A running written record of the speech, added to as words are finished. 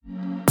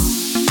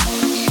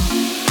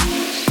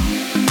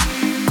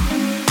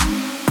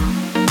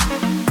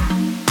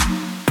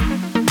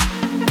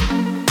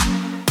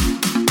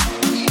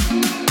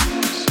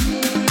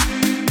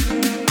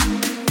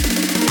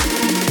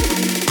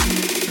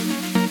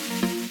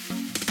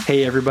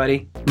Hey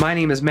everybody, my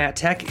name is Matt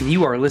Tech and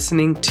you are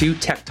listening to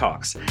Tech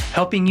Talks,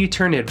 helping you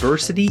turn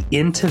adversity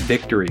into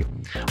victory.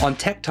 On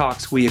Tech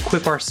Talks, we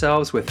equip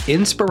ourselves with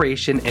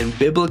inspiration and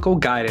biblical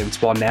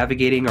guidance while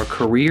navigating our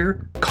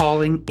career,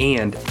 calling,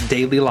 and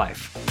daily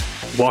life.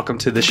 Welcome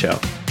to the show.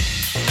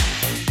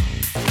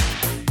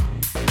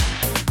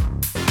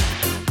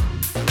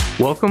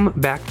 Welcome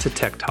back to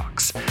Tech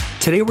Talks.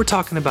 Today we're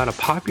talking about a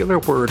popular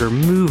word or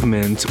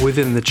movement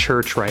within the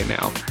church right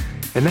now.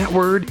 And that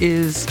word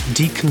is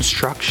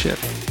deconstruction.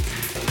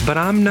 But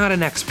I'm not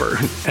an expert.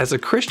 As a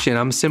Christian,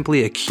 I'm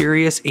simply a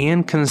curious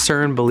and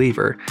concerned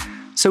believer.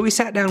 So we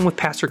sat down with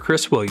Pastor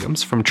Chris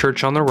Williams from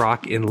Church on the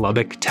Rock in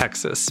Lubbock,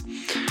 Texas.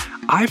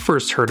 I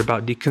first heard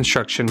about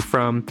deconstruction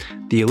from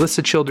the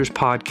Alyssa Childers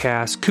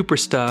podcast, Cooper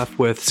Stuff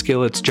with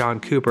Skillet's John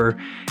Cooper,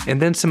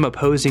 and then some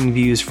opposing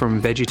views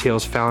from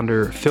VeggieTales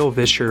founder Phil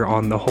Vischer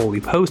on the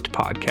Holy Post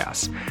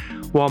podcast.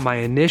 While my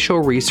initial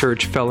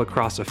research fell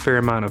across a fair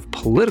amount of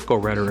political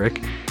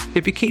rhetoric,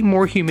 it became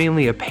more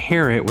humanely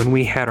apparent when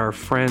we had our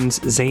friends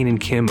Zane and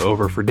Kim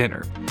over for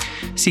dinner.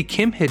 See,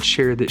 Kim had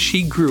shared that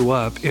she grew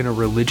up in a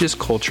religious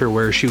culture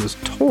where she was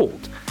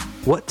told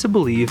what to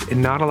believe and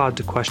not allowed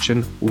to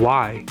question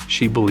why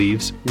she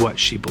believes what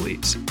she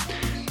believes.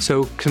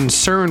 So,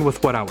 concerned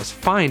with what I was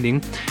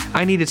finding,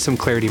 I needed some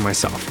clarity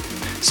myself.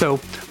 So,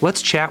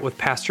 let's chat with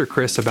Pastor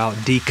Chris about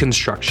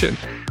deconstruction.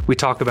 We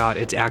talk about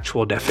its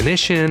actual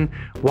definition,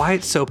 why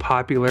it's so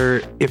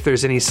popular, if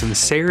there's any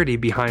sincerity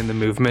behind the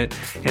movement,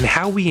 and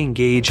how we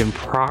engage in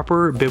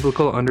proper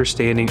biblical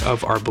understanding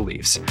of our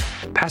beliefs.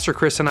 Pastor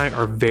Chris and I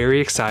are very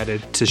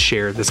excited to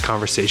share this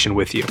conversation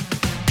with you.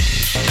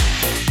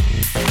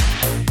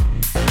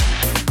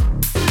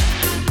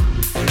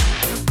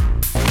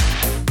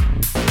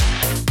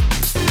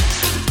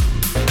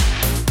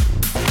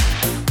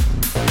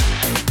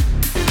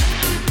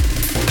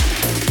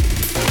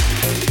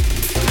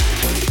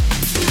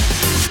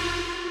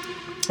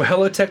 Well,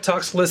 hello, Tech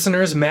Talks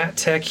listeners. Matt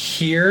Tech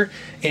here,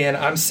 and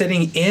I'm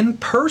sitting in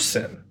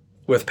person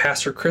with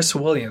Pastor Chris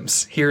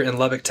Williams here in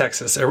Lubbock,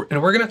 Texas. And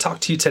we're going to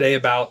talk to you today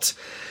about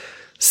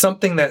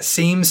something that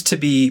seems to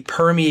be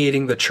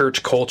permeating the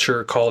church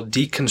culture called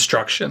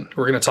deconstruction.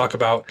 We're going to talk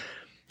about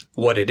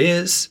what it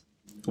is,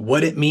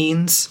 what it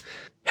means,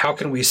 how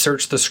can we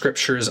search the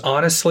scriptures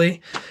honestly,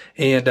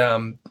 and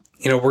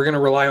we're going to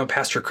rely on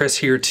Pastor Chris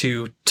here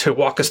to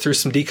walk us through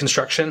some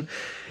deconstruction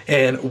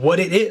and what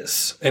it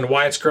is and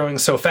why it's growing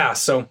so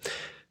fast. So,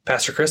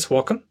 Pastor Chris,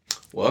 welcome.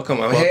 Welcome.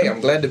 Hey, I'm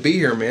glad to be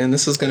here, man.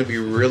 This is going to be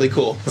really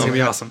cool. It's going to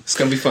be awesome. It's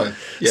going to be fun.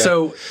 Yeah.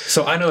 So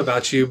I know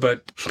about you,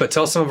 but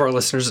tell some of our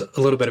listeners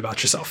a little bit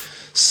about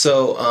yourself.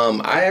 So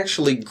I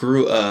actually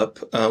grew up,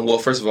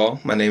 first of all,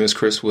 my name is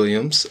Chris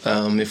Williams.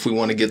 If we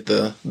want to get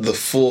the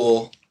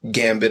full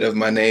gambit of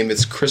my name,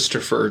 it's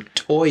Christopher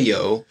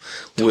Toyo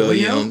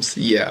Williams.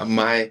 Yeah.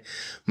 My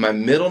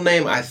middle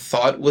name I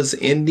thought was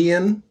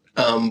Indian.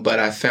 But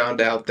I found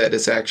out that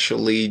it's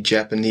actually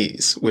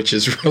Japanese, which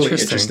is really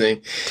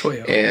interesting.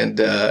 Toyo. And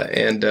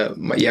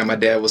my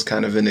dad was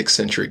kind of an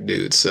eccentric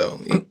dude. So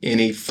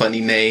any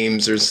funny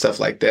names or stuff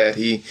like that,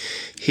 he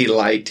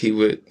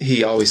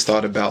always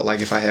thought about, like,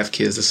 if I have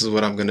kids, this is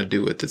what I'm going to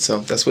do with it. So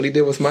that's what he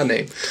did with my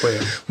name.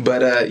 Toyo.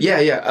 But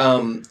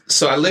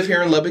so I live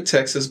here in Lubbock,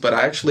 Texas, but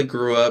I actually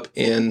grew up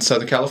in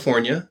Southern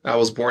California. I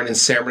was born in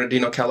San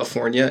Bernardino,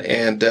 California.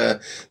 And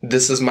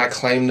this is my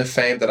claim to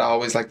fame that I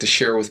always like to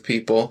share with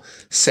people.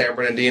 San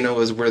Bernardino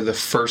is where the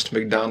first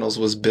McDonald's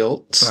was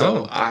built.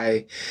 So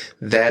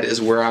that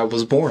is where I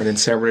was born, in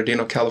San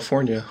Bernardino,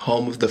 California,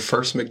 home of the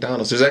first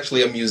McDonald's. There's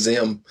actually a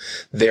museum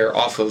there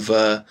off of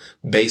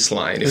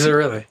Baseline. Is it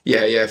really?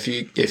 Yeah.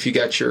 If you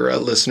got your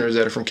listeners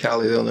that are from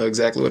Cali, they'll know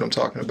exactly what I'm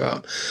talking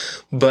about.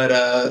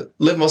 But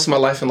lived most of my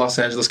life in Los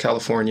Angeles,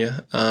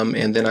 California.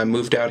 And then I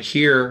moved out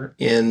here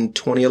in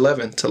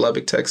 2011 to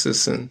Lubbock,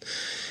 Texas, and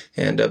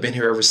I've been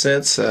here ever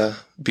since.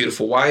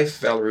 Beautiful wife,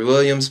 Valerie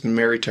Williams, been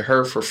married to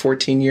her for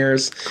 14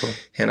 years. Cool.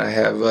 And I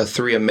have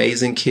 3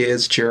 amazing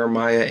kids,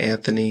 Jeremiah,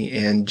 Anthony,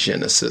 and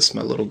Genesis,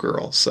 my little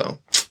girl. So,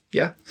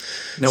 yeah,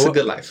 it's a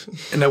good life.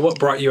 And now what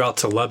brought you out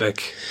to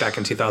Lubbock back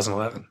in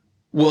 2011?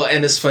 Well,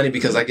 and it's funny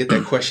because I get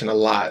that question a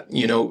lot.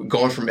 You know,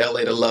 going from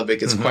LA to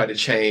Lubbock is quite a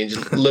change,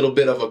 a little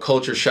bit of a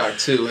culture shock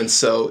too. And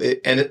so,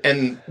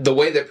 and the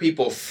way that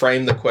people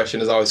frame the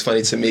question is always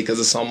funny to me because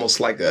it's almost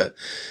like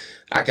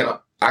I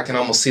can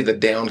almost see the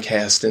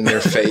downcast in their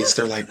face.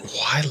 They're like,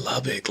 why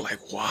Lubbock?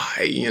 Like,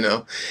 why? You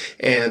know?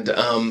 And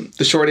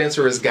the short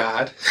answer is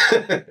God.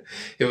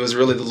 It was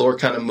really the Lord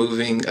kind of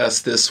moving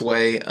us this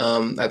way.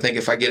 I think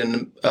if I get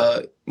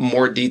into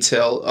more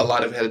detail, a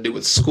lot of it had to do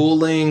with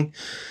schooling.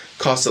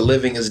 Cost of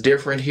living is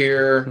different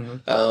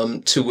here.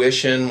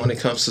 Tuition when it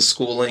comes to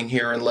schooling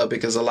here in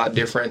Lubbock is a lot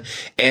different.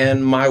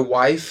 And my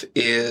wife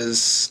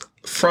is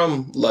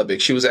from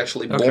Lubbock. She was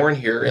actually born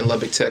here in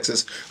Lubbock,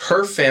 Texas.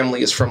 Her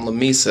family is from La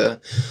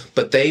Mesa,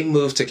 but they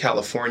moved to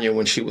California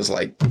when she was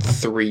like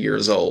 3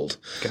 years old.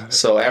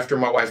 So after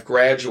my wife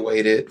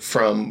graduated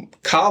from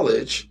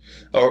college,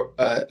 or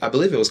I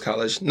believe it was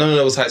college. No,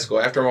 it was high school.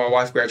 After my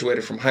wife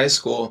graduated from high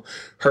school,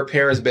 her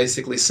parents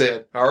basically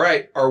said, all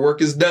right, our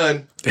work is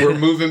done. We're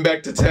moving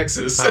back to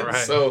Texas. All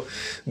right. So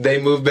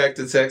they moved back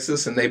to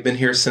Texas, and they've been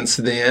here since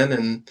then.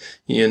 And,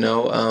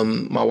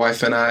 my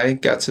wife and I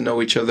got to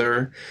know each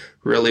other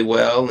really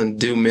well and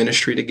do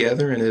ministry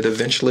together, and it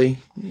eventually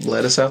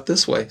led us out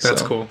this way.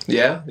 That's cool.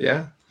 Yeah.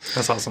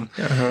 That's awesome.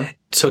 Uh-huh.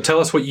 So tell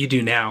us what you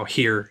do now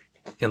here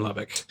in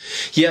Lubbock.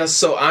 Yeah,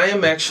 so I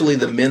am actually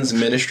the men's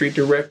ministry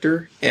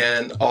director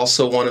and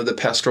also one of the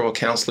pastoral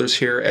counselors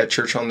here at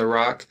Church on the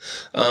Rock.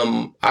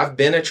 I've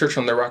been at Church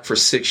on the Rock for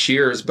 6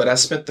 years, but I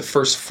spent the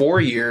first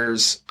 4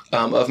 years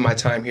of my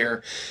time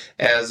here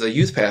as a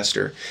youth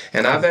pastor.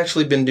 And I've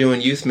actually been doing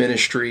youth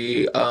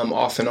ministry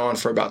off and on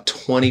for about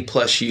 20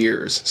 plus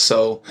years.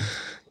 So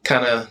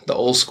kind of the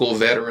old school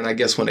veteran, I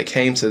guess, when it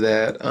came to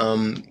that.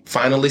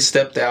 Finally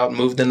stepped out,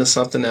 moved into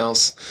something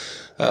else,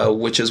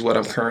 which is what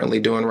I'm currently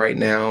doing right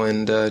now,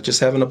 and just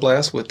having a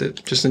blast with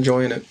it, just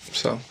enjoying it.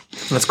 So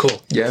that's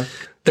cool. Yeah.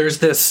 There's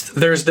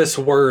this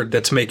word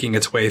that's making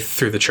its way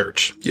through the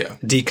church. Yeah.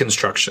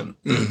 Deconstruction.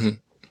 Mm-hmm.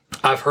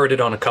 I've heard it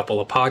on a couple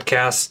of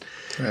podcasts.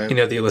 Right.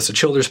 The Alyssa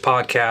Childers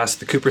podcast,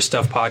 the Cooper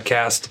Stuff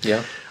podcast.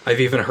 Yeah.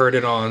 I've even heard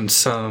it on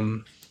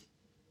some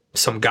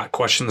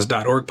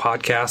gotquestions.org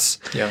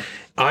podcasts. Yeah.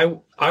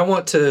 I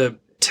want to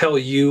tell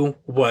you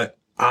what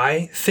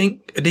I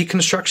think a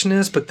deconstruction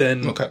is, but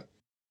then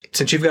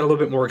since you've got a little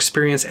bit more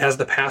experience as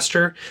the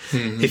pastor,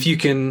 if you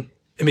can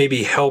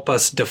maybe help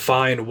us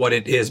define what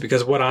it is,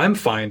 because what I'm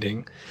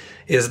finding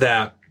is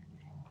that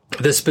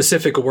this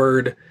specific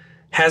word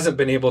hasn't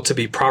been able to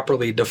be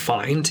properly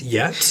defined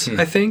yet,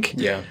 I think.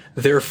 Yeah.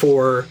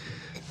 Therefore,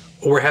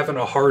 we're having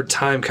a hard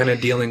time kind of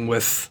dealing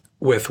with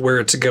where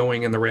it's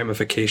going and the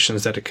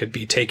ramifications that it could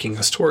be taking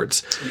us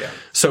towards. Yeah.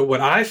 So what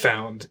I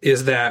found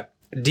is that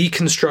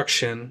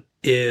deconstruction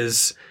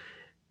is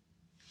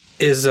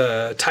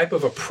a type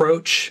of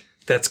approach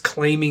that's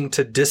claiming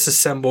to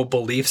disassemble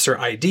beliefs or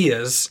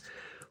ideas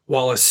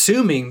while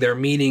assuming their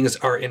meanings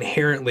are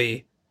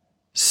inherently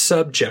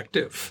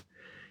subjective.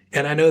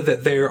 And I know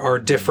that there are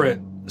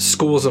different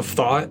schools of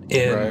thought,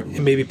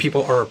 and maybe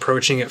people are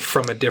approaching it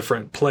from a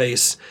different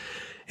place.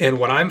 And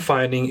what I'm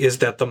finding is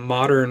that the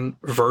modern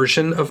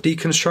version of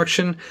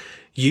deconstruction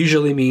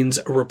usually means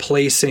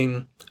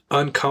replacing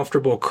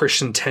uncomfortable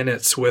Christian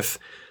tenets with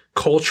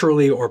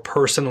culturally or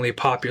personally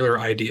popular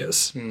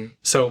ideas.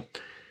 So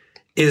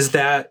is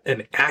that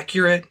an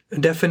accurate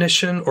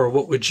definition, or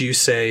what would you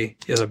say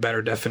is a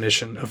better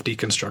definition of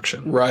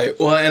deconstruction? Right.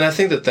 Well, and I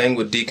think the thing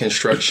with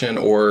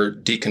deconstruction or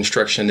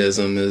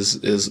deconstructionism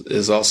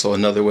is also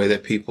another way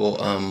that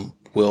people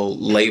will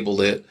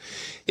label it,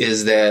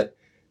 is that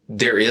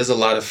there is a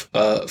lot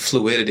of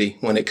fluidity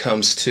when it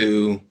comes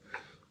to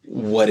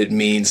what it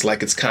means.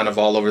 Like, it's kind of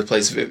all over the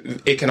place.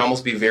 It can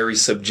almost be very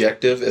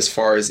subjective as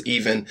far as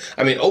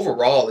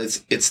overall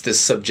it's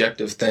this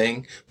subjective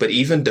thing, but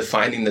even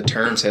defining the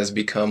terms has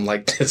become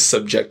like this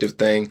subjective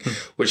thing,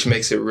 which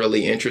makes it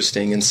really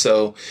interesting. And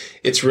so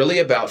it's really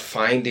about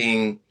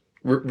finding,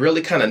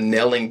 really kind of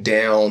nailing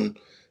down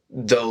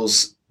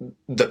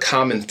the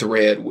common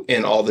thread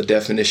in all the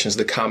definitions,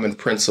 the common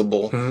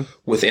principle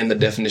within the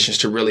definitions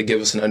to really give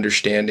us an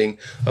understanding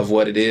of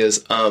what it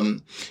is.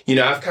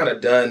 I've kind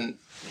of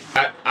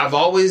I've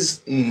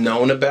always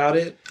known about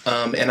it.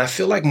 And I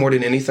feel like more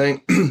than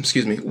anything,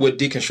 with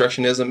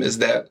deconstructionism is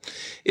that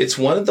it's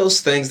one of those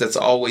things that's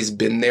always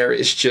been there.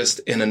 It's just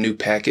in a new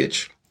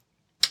package.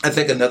 I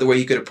think another way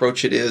you could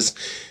approach it is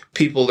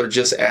people are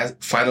just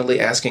finally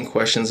asking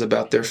questions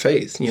about their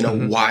faith.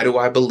 Why do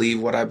I believe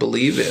what I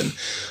believe in?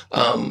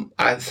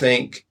 I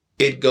think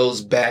it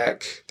goes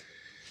back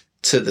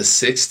to the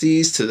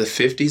 60s, to the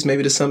 50s,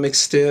 maybe to some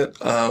extent,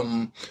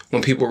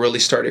 when people really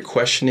started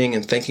questioning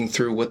and thinking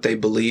through what they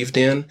believed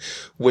in,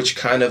 which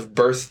kind of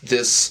birthed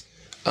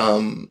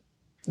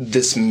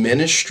this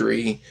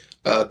ministry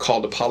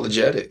called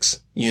apologetics.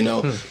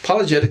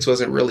 Apologetics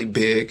wasn't really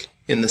big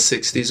in the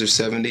 60s or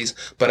 70s,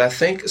 but I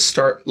think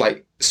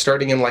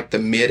starting in like the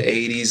mid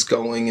 80s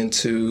going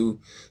into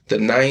the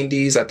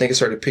 90s, I think it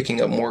started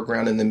picking up more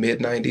ground in the mid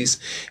 90s.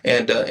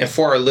 And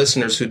for our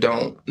listeners who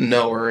don't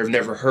know or have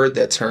never heard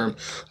that term,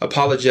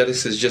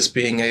 apologetics is just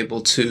being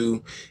able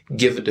to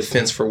give a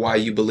defense for why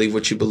you believe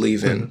what you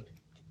believe in.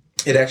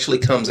 It actually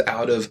comes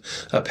out of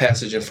a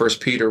passage in 1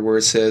 Peter where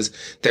it says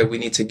that we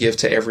need to give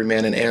to every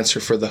man an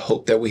answer for the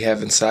hope that we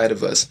have inside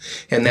of us.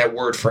 And that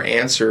word for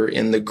answer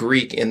in the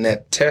Greek in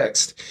that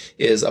text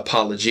is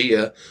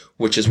apologia,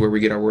 which is where we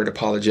get our word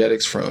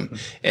apologetics from.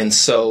 And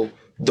so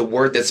the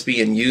word that's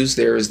being used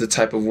there is the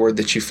type of word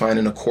that you find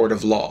in a court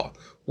of law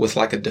with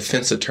like a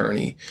defense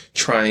attorney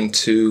trying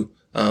to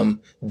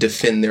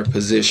defend their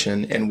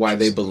position and why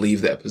they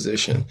believe that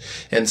position.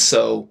 And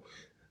so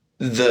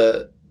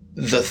the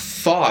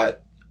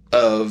thought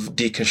of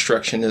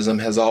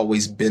deconstructionism has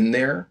always been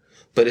there,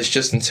 but it's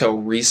just until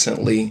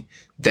recently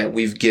that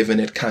we've given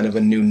it kind of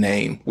a new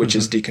name, which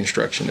is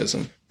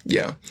deconstructionism.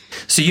 Yeah.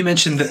 So you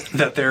mentioned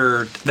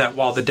that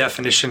while the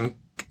definition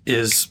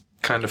is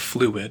kind of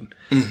fluid,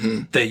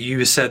 that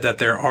you said that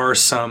there are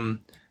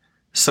some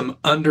some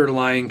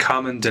underlying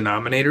common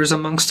denominators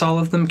amongst all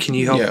of them. Can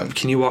you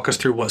Can you walk us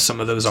through what some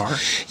of those are?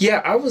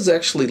 Yeah, I was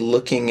actually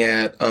looking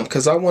at,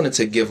 because I wanted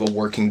to give a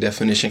working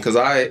definition, because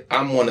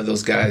I'm one of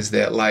those guys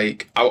that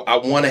I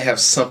want to have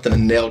something to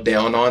nail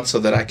down on so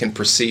that I can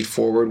proceed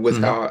forward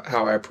with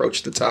how I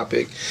approach the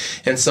topic.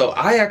 And so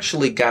I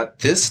actually got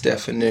this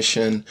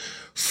definition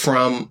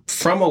from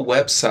a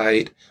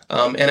website.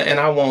 And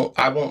I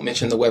won't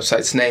mention the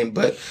website's name,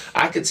 but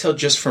I could tell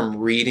just from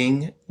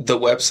reading the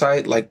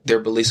website, like their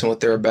beliefs and what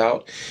they're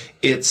about,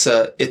 it's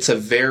a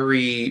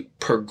very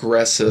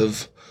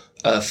progressive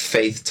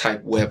faith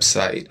type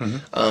website.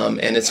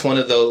 And it's one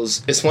of those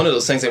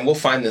things, and we'll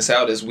find this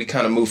out as we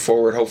kind of move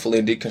forward, hopefully,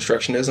 in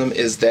deconstructionism,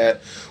 is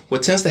that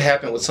what tends to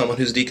happen with someone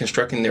who's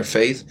deconstructing their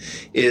faith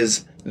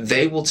is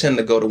they will tend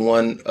to go to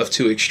one of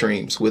two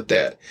extremes with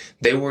that.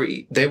 They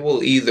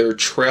will either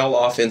trail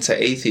off into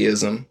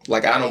atheism,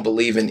 like I don't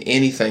believe in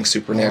anything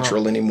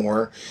supernatural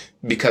anymore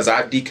because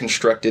I've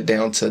deconstructed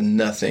down to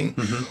nothing,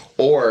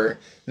 or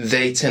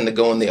they tend to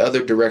go in the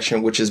other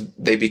direction, which is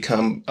they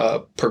become a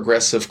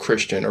progressive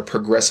Christian or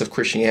progressive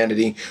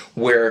Christianity,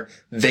 where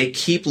they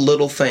keep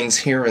little things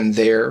here and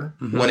there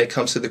when it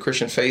comes to the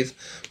Christian faith,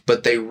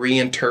 but they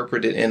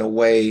reinterpret it in a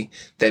way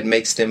that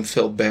makes them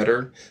feel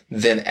better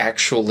than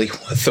actually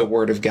what the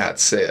Word of God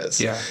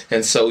says. Yeah.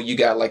 And so you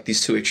got like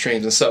these two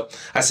extremes. And so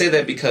I say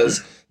that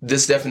because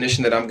this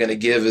definition that I'm going to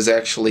give is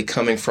actually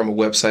coming from a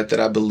website that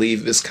I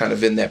believe is kind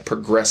of in that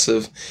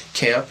progressive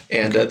camp.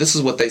 And this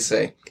is what they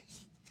say.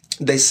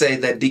 They say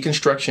that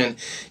deconstruction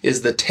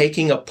is the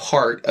taking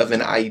apart of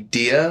an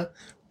idea,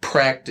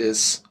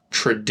 practice,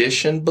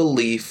 tradition,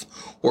 belief,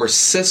 or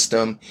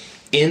system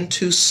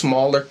into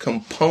smaller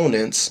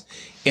components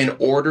in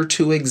order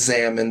to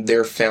examine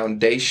their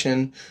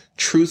foundation,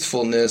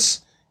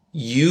 truthfulness,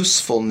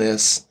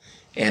 usefulness,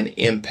 and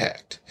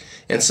impact.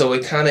 And so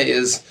it kind of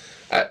is,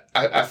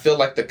 I feel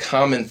like the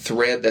common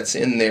thread that's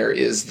in there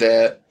is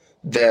that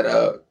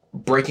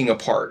breaking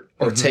apart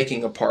or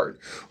taking apart.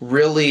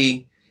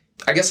 Really,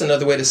 I guess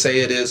another way to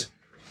say it is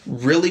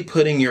really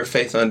putting your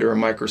faith under a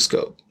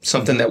microscope,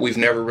 something that we've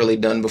never really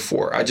done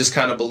before. I just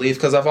kind of believe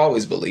because I've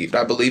always believed.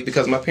 I believe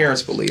because my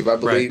parents believe. I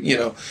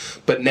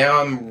believe, but now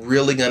I'm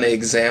really going to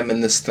examine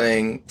this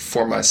thing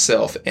for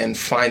myself and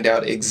find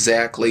out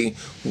exactly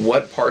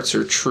what parts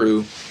are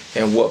true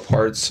and what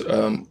parts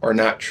are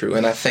not true.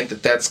 And I think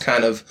that that's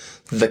kind of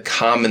the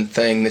common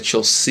thing that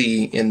you'll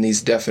see in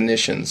these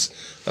definitions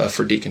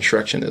for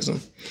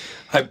deconstructionism.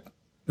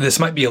 This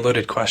might be a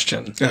loaded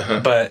question,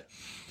 but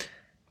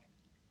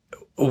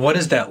what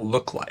does that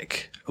look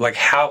like? Like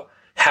how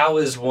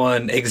is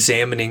one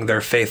examining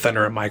their faith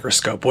under a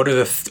microscope? What are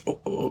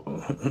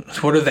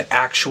the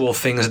actual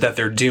things that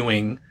they're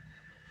doing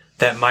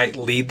that might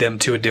lead them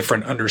to a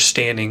different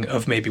understanding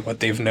of maybe what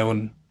they've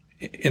known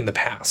in the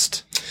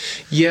past?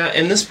 Yeah,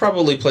 and this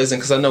probably plays in,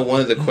 because I know one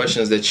of the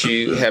questions that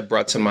you have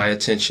brought to my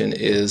attention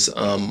is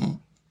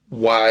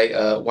why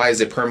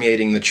is it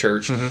permeating the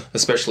church,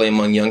 especially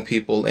among young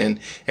people, and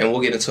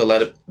we'll get into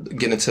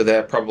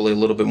that probably a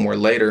little bit more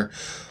later.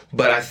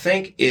 But I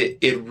think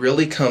it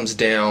really comes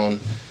down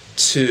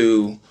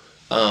to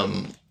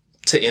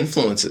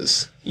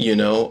influences.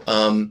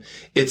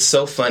 It's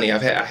so funny. I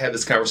had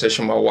this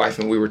conversation with my wife,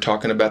 and we were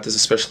talking about this,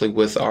 especially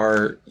with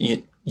our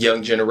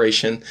young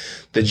generation,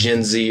 the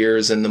Gen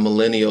Zers and the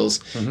millennials,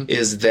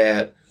 is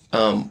that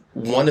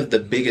one of the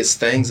biggest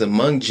things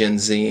among Gen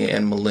Z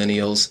and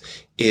millennials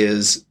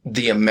is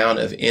the amount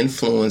of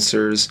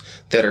influencers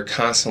that are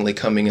constantly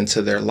coming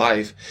into their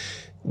life.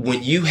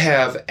 When you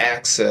have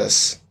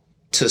access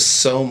to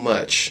so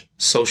much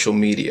social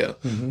media,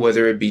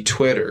 whether it be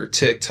Twitter,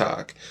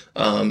 TikTok,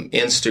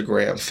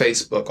 Instagram,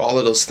 Facebook, all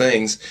of those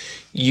things,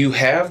 you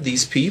have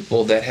these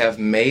people that have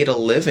made a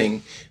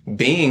living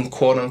being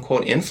quote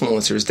unquote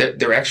influencers.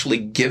 They're actually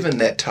given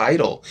that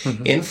title,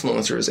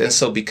 influencers. And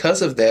so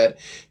because of that,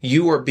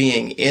 you are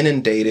being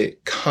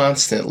inundated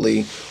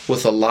constantly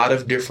with a lot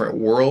of different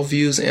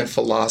worldviews and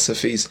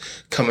philosophies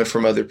coming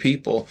from other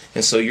people.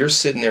 And so you're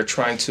sitting there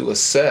trying to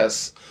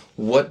assess,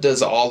 what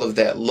does all of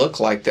that look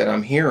like that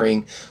I'm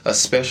hearing,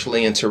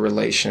 especially in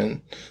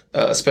relation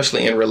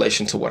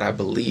to what I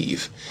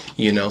believe,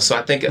 So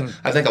I think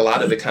a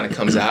lot of it kind of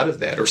comes out of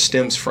that or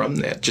stems from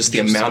that, just the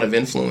amount of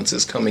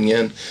influences coming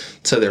in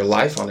to their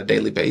life on a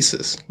daily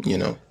basis,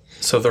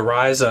 So the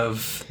rise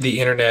of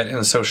the internet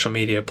and social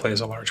media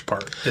plays a large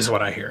part, is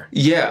what I hear.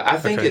 Yeah, I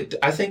think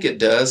it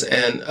does,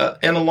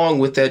 and along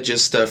with that,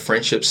 just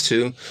friendships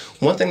too.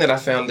 One thing that I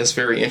found that's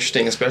very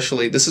interesting,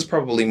 especially this is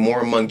probably more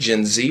among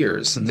Gen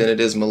Zers than it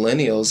is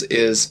millennials,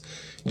 is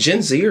Gen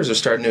Zers are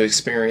starting to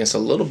experience a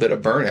little bit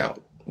of burnout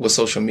with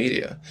social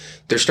media.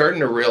 They're starting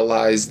to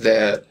realize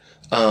that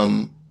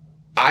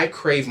I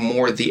crave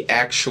more the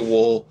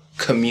actual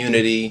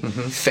community,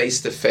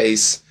 face to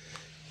face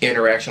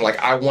interaction. Like,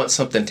 I want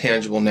something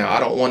tangible now. I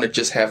don't want to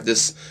just have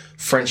this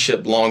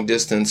friendship long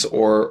distance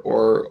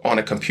or on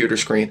a computer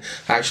screen.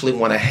 I actually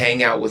want to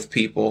hang out with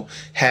people,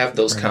 have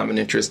those common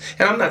interests.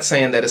 And I'm not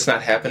saying that it's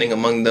not happening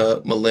among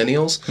the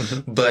millennials,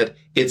 but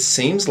it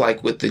seems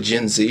like with the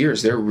Gen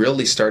Zers, they're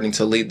really starting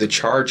to lead the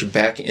charge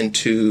back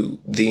into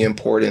the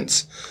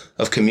importance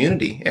of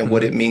community and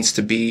what it means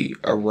to be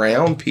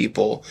around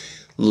people,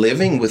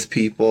 living with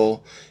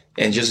people,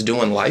 and just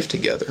doing life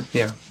together.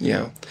 Yeah.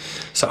 Yeah.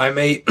 So I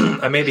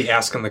may be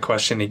asking the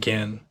question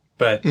again,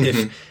 but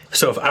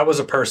if I was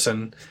a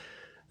person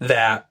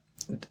that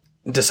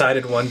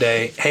decided one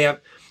day, hey,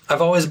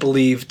 I've always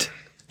believed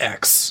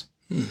X,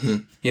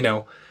 you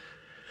know,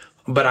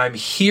 but I'm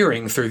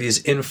hearing through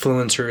these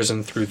influencers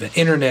and through the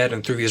internet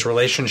and through these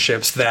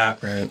relationships that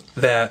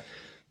that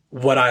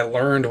what I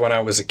learned when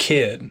I was a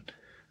kid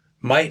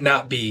might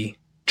not be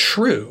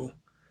true.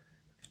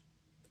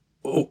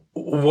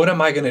 What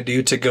am I going to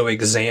do to go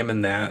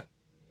examine that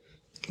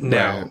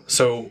now? Right.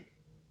 So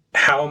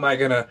how am I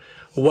going to,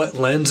 what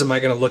lens am I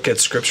going to look at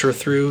scripture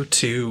through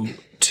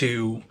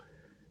to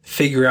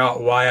figure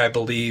out why I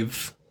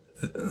believe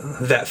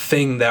that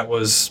thing that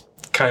was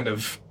kind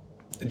of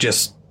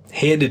just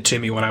handed to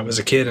me when I was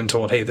a kid and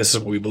told, hey, this is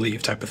what we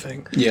believe type of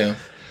thing. Yeah.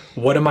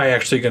 What am I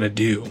actually going to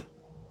do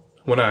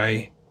when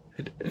I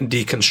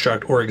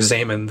deconstruct or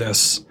examine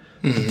this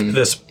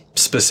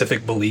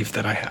specific belief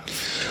that I have?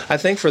 I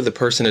think for the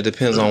person, it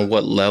depends on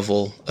what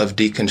level of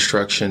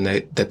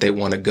deconstruction that they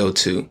want to go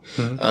to.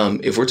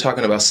 If we're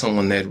talking about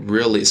someone that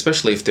really,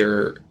 especially if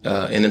they're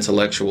an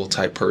intellectual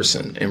type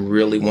person and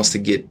really wants to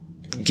get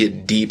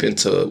deep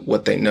into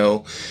what they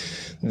know,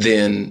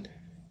 then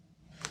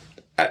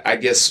I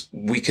guess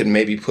we could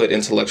maybe put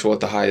intellectual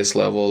at the highest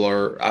level,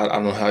 or I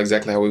don't know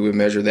how we would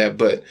measure that,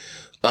 but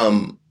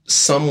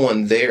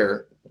someone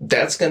there,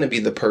 that's going to be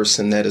the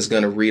person that is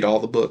going to read all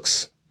the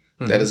books,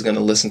 that is going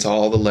to listen to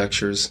all the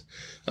lectures.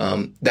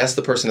 That's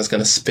the person that's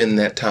going to spend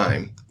that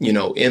time, you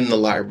know, in the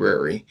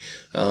library,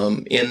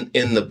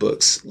 in the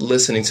books,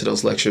 listening to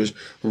those lectures,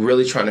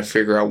 really trying to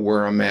figure out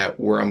where I'm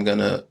at, what am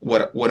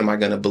I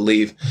going to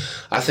believe?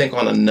 I think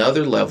on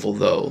another level,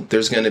 though,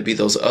 there's going to be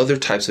those other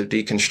types of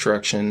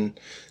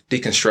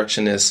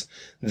deconstructionists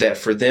that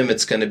for them,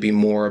 it's going to be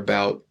more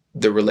about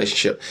the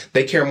relationship.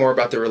 They care more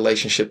about the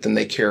relationship than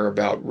they care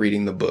about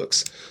reading the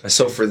books.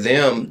 So for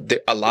them,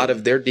 a lot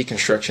of their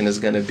deconstruction is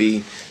going to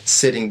be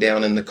sitting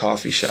down in the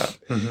coffee shop,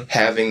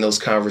 having those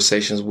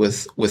conversations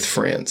with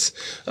friends.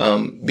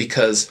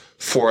 Because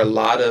for a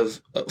lot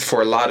of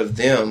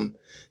them,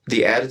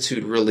 the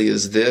attitude really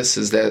is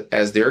that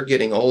as they're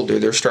getting older,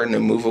 they're starting to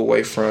move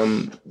away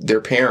from their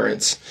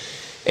parents,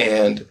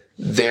 and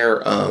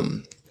their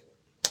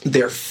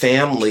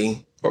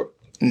family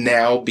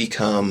now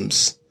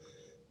becomes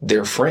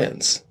their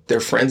friends. Their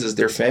friends is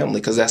their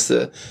family, because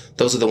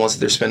those are the ones that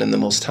they're spending the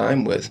most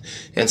time with.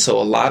 And so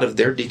a lot of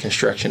their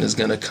deconstruction is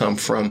going to come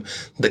from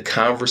the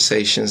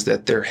conversations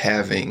that they're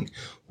having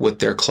with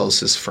their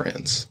closest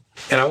friends.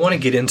 And I want to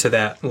get into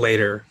that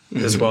later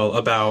as well,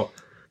 about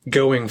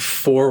going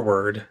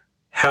forward.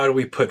 How do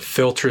we put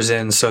filters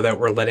in so that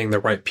we're letting the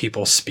right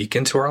people speak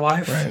into our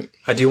life? Right.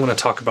 I do want to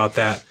talk about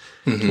that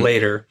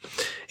later.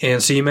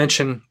 And so you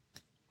mentioned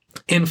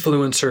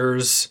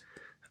influencers,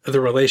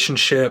 the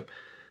relationship.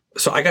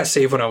 So I got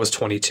saved when I was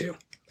 22.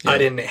 Yeah. I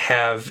didn't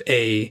have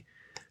any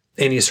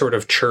sort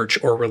of church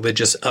or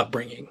religious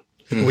upbringing.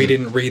 We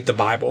didn't read the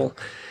Bible.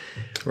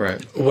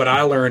 Right. What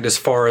I learned as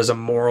far as a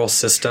moral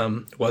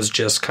system was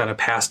just kind of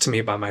passed to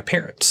me by my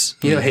parents.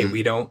 You know, hey,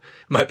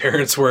 my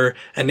parents were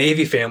a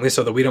Navy family,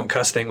 so the we don't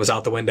cuss thing was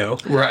out the window.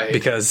 Right.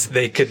 Because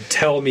they could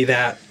tell me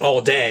that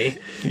all day.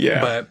 Yeah.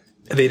 But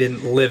they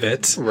didn't live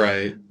it.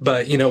 Right.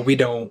 But, you know, we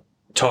don't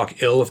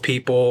talk ill of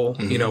people.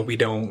 You know, we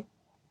don't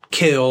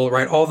kill,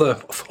 right? All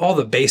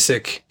the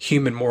basic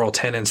human moral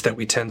tenets that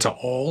we tend to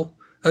all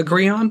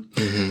agree on.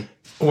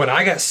 When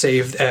I got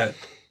saved at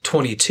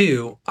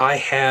 22, I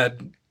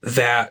had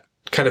that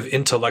kind of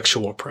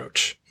intellectual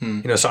approach.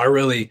 You know, so I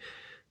really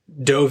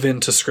dove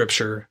into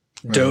scripture,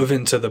 dove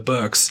into the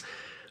books,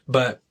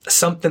 but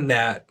something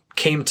that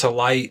came to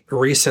light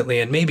recently,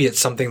 and maybe it's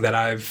something that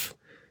I've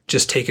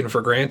just taken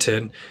for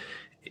granted,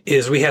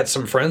 is we had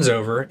some friends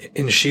over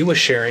and she was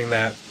sharing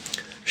that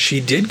she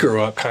did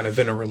grow up kind of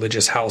in a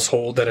religious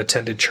household that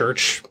attended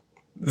church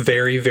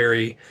very,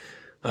 very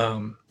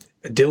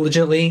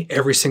diligently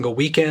every single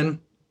weekend,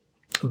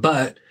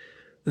 but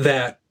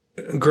that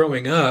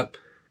growing up,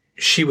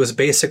 she was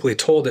basically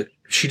told that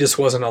she just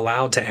wasn't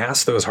allowed to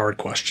ask those hard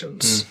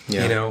questions, you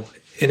know,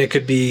 and it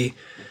could be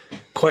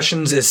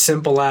questions as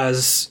simple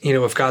as, you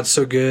know, if God's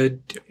so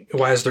good,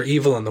 why is there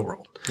evil in the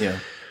world? Yeah.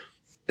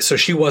 So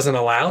she wasn't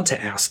allowed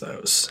to ask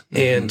those.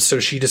 And so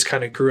she just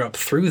kind of grew up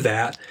through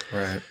that.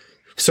 Right.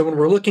 So when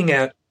we're looking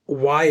at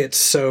why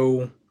it's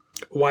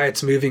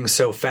moving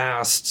so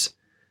fast,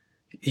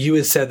 you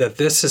had said that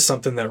this is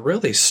something that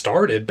really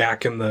started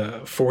back in the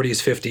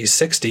 40s, 50s,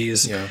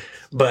 60s,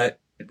 but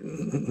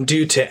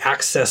due to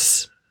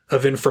access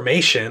of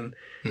information,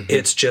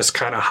 it's just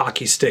kind of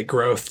hockey stick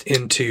growth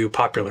into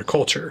popular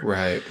culture.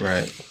 Right,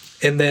 right.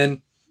 And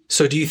then,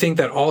 so do you think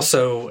that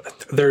also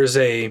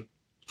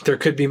there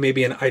could be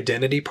maybe an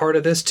identity part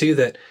of this too,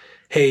 that,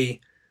 hey,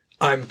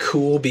 I'm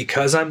cool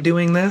because I'm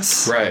doing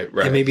this. Right.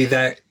 And maybe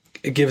that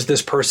gives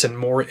this person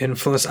more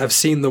influence. I've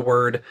seen the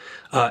word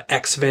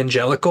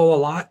exvangelical a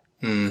lot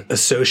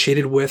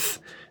associated with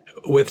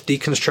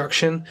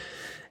deconstruction.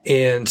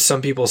 And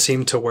some people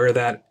seem to wear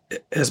that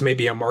as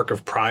maybe a mark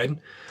of pride.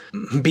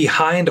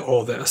 Behind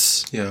all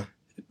this,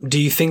 do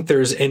you think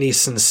there's any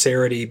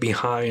sincerity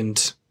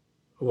behind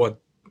what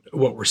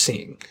we're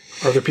seeing?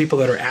 Are there people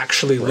that are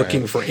actually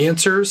looking for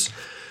answers?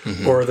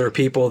 Or are there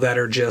people that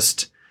are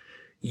just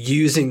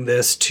using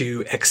this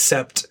to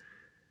accept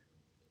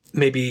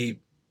maybe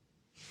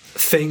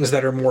things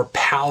that are more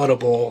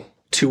palatable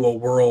to a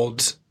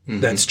world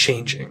that's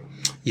changing?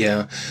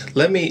 Yeah.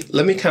 Let me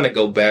kind of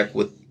go back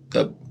with,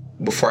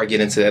 before I get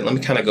into that, let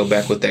me kind of go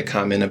back with that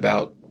comment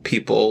about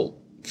people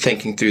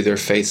thinking through their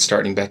faith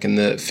starting back in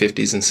the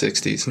 50s and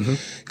 60s,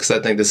 because I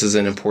think this is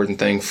an important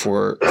thing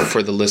for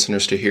the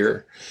listeners to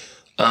hear.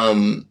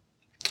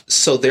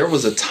 So there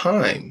was a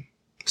time,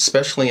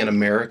 especially in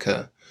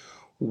America,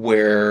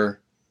 where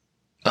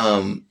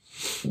the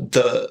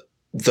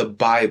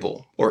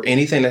Bible or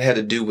anything that had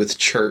to do with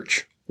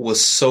church was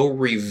so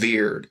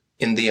revered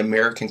in the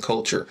American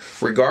culture,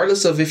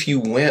 regardless of if you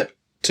went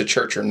to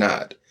church or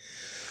not.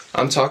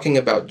 I'm talking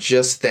about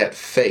just that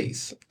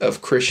faith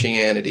of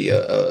Christianity,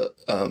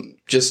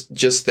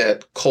 just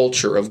that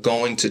culture of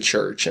going to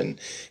church and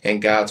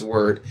God's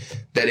word,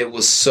 that it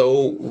was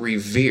so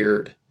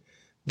revered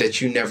that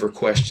you never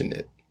questioned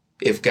it.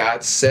 If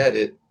God said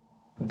it,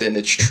 then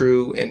it's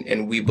true,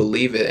 and we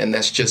believe it. And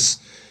that's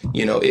just,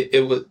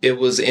 it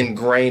was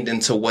ingrained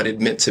into what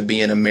it meant to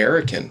be an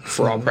American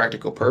for all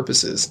practical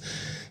purposes.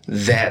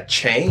 That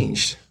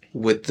changed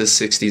with the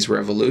 60s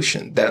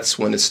revolution. That's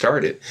when it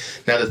started.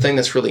 Now, the thing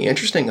that's really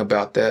interesting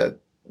about that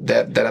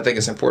I think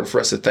is important for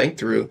us to think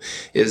through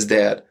is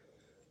that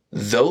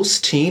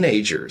those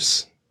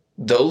teenagers,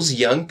 those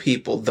young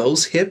people,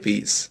 those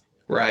hippies,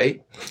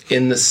 right,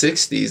 in the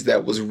 60s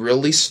that was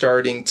really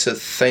starting to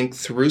think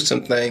through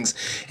some things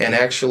and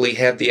actually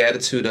have the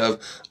attitude of,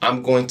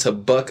 I'm going to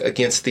buck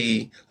against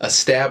the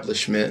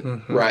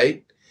establishment,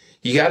 right?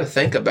 You got to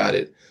think about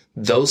it.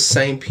 Those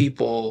same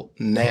people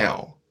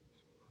now,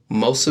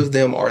 most of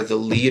them are the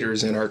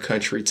leaders in our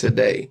country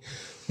today.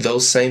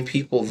 Those same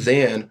people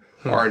then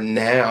are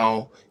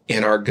now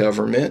in our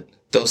government.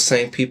 Those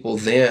same people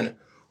then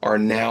are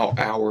now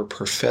our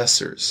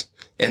professors.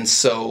 And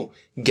so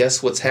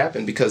guess what's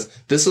happened? Because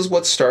this is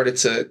what started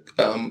to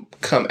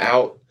come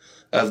out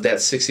of that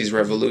 60s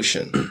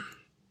revolution.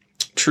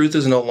 Truth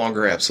is no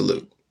longer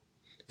absolute.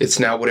 It's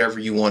now whatever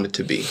you want it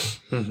to be.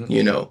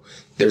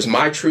 There's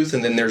my truth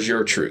and then there's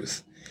your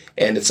truth.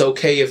 And it's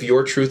okay if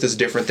your truth is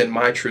different than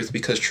my truth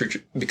because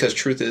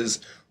truth is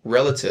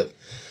relative.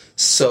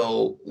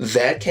 So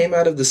that came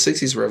out of the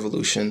 60s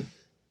revolution.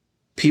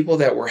 People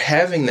that were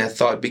having that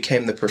thought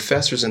became the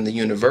professors in the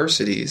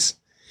universities.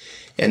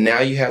 And now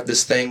you have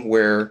this thing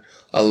where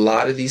a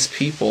lot of these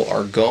young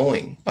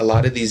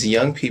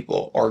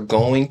people are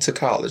going to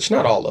college.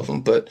 Not all of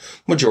them, but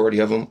majority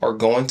of them are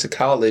going to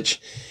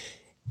college.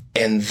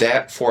 And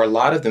that, for a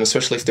lot of them,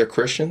 especially if they're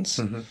Christians,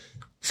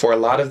 for a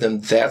lot of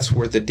them, that's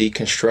where the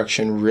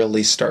deconstruction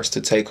really starts to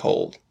take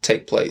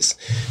place.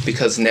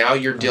 Because now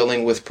you're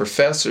dealing with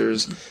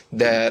professors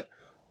that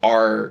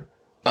are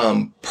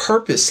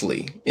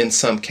purposely, in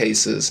some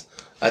cases,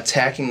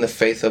 attacking the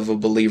faith of a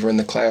believer in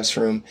the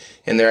classroom.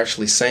 And they're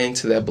actually saying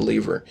to that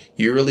believer,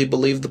 you really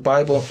believe the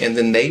Bible? And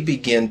then they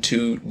begin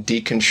to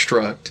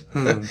deconstruct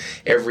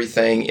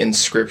everything in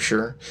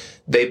Scripture.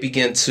 They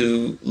begin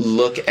to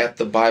look at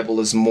the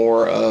Bible as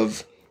more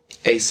of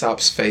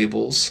Aesop's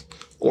fables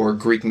or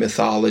Greek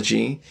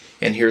mythology,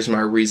 and here's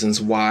my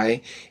reasons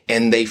why.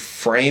 And they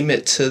frame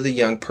it to the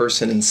young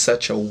person in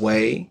such a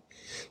way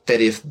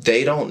that if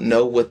they don't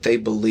know what they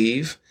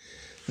believe,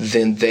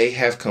 then they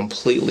have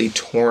completely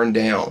torn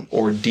down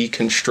or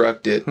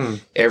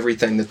deconstructed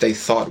everything that they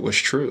thought was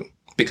true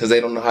because they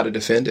don't know how to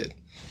defend it.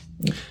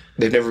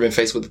 They've never been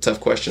faced with the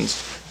tough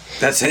questions.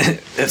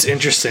 That's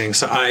interesting.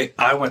 So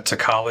I went to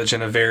college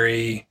in a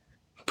very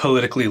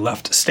politically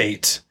left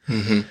state.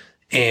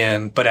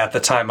 But at the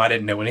time, I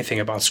didn't know anything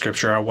about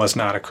Scripture. I was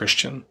not a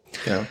Christian.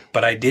 Yeah.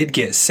 But I did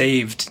get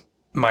saved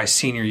my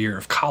senior year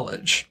of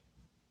college.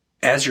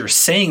 As you're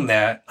saying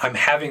that, I'm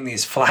having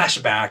these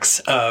flashbacks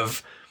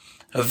of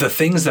the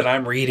things that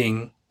I'm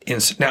reading.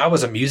 Now, I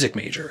was a music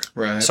major.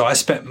 Right. So I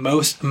spent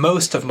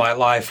most of my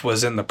life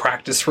was in the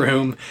practice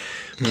room,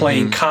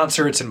 playing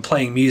concerts and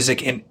playing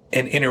music and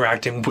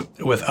interacting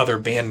with other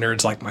band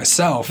nerds like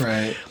myself.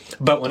 Right.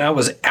 But when I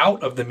was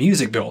out of the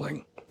music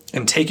building,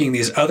 and taking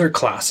these other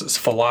classes,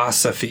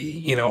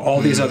 philosophy,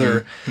 all these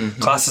other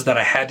classes that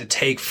I had to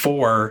take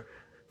for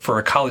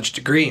a college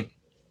degree.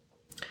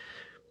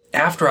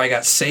 After I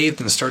got saved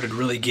and started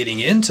really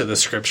getting into the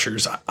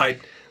Scriptures, I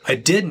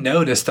did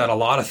notice that a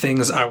lot of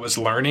things I was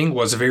learning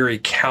was very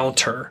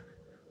counter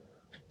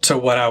to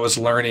what I was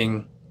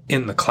learning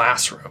in the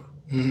classroom.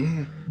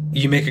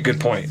 You make a good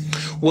point.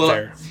 Well,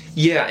 there.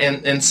 yeah,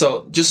 and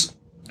so just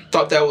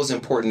thought that was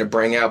important to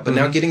bring out. But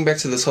now getting back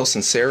to this whole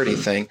sincerity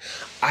thing,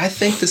 I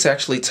think this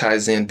actually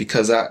ties in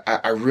because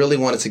I really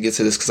wanted to get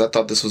to this because I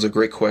thought this was a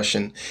great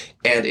question.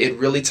 And it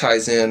really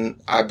ties in,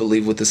 I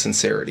believe, with the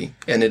sincerity.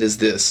 And it is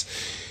this.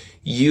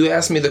 You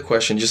asked me the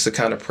question, just to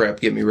kind of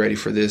get me ready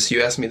for this.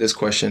 You asked me this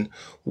question,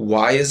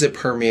 why is it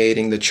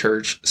permeating the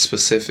church,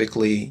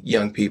 specifically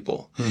young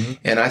people?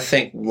 And I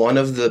think one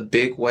of the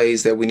big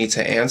ways that we need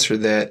to answer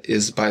that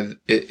is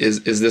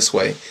this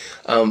way,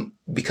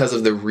 because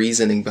of the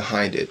reasoning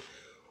behind it.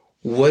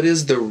 What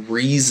is the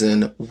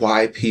reason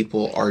why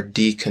people are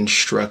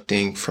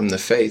deconstructing from the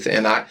faith?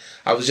 And I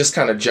was just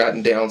kind of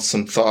jotting down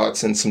some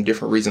thoughts and some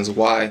different reasons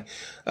why.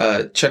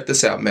 Check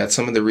this out, Matt.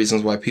 Some of the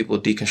reasons why people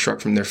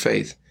deconstruct from their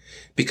faith.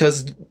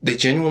 Because they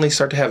genuinely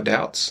start to have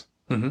doubts.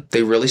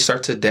 They really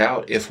start to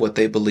doubt if what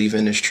they believe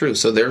in is true.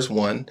 So there's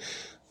one.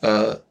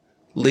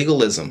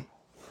 Legalism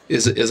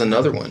is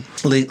another one.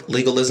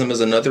 Legalism is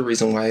another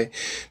reason why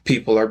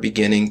people are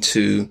beginning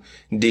to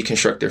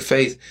deconstruct their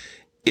faith.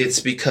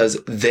 It's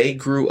because they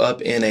grew up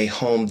in a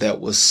home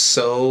that was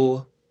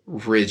so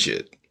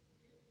rigid.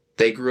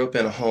 They grew up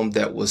in a home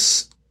that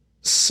was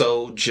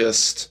so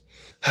just,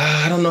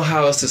 I don't know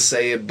how else to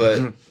say it,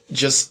 but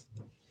just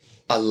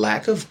a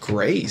lack of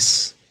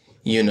grace,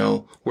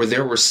 where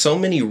there were so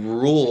many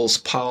rules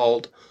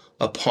piled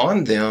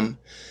upon them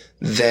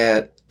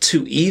that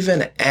to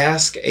even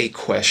ask a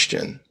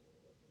question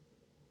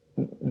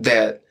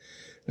that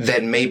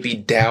may be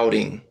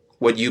doubting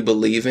what you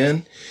believe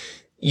in,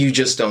 you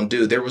just don't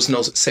do. There was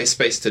no safe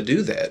space to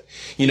do that.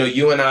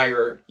 You and I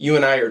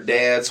are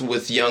dads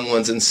with young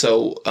ones, and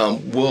so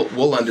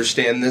we'll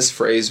understand this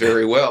phrase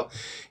very well.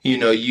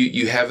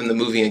 You have in the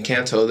movie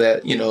Encanto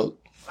that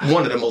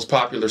one of the most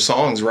popular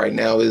songs right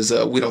now is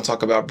 "We Don't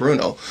Talk About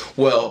Bruno."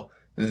 Well,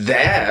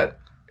 that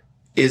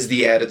is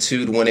the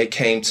attitude when it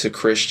came to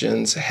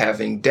Christians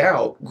having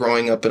doubt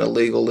growing up in a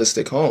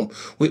legalistic home.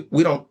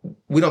 We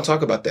don't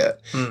talk about that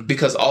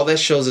because all that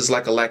shows is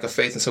like a lack of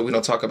faith, and so we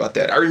don't talk about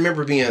that. I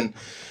remember being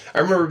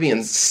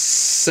either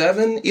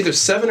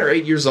 7 or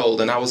 8 years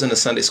old, and I was in a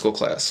Sunday school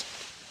class,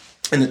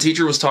 and the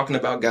teacher was talking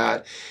about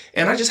God,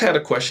 and I just had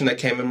a question that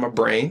came in my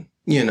brain,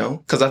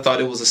 because I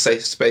thought it was a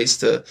safe space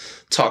to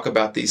talk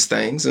about these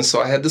things, and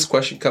so I had this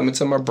question come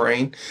into my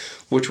brain,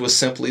 which was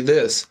simply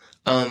this.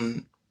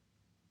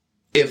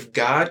 If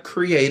God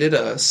created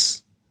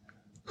us,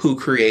 who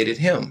created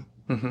him?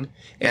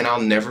 And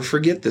I'll never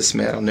forget this,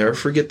 Matt. I'll never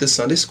forget this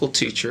Sunday school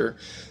teacher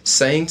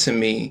saying to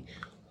me,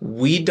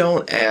 we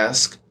don't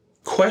ask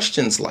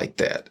questions like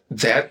that.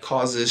 That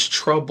causes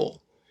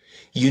trouble.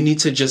 You need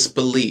to just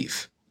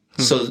believe.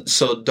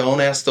 So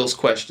don't ask those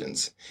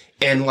questions.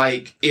 And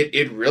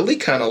it really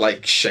kind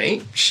of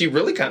she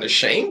really kind of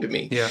shamed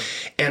me. Yeah.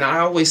 And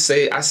I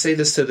say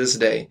this to this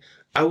day,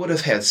 I would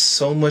have had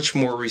so much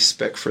more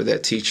respect for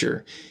that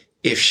teacher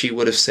if she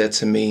would have said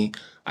to me,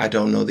 I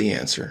don't know the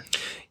answer.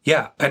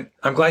 Yeah, and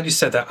I'm glad you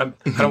said that. I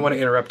don't want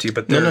to interrupt you,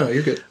 but no,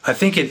 you're good. I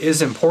think it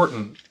is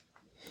important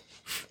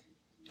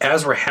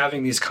as we're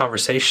having these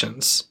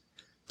conversations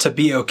to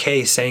be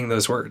okay saying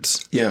those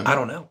words. Yeah. I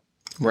don't know.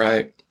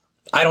 Right.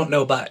 I don't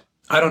know, but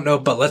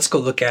let's go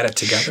look at it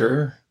together.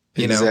 Sure.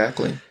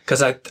 Exactly.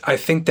 Because I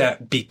think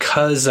that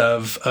because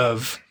of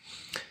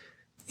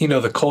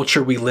the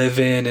culture we live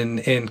in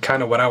and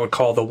kind of what I would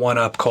call the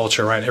one-up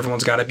culture, right?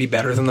 Everyone's got to be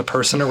better than the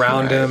person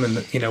around them. And,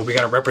 we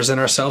got to represent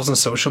ourselves on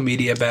social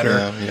media better.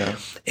 Yeah.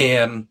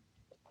 And,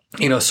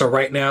 so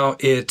right now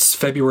it's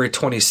February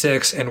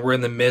 26th and we're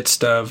in the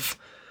midst of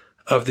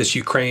this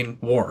Ukraine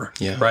war,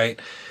 right?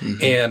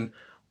 And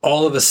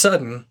all of a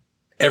sudden,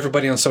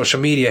 everybody on social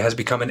media has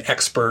become an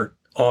expert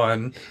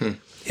on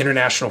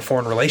international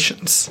foreign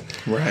relations.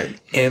 Right.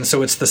 And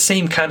so it's the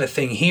same kind of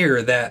thing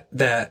here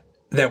that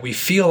we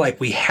feel like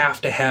we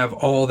have to have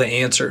all the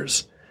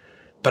answers.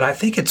 But I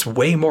think it's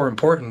way more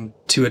important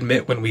to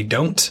admit when we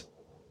don't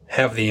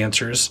have the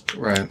answers.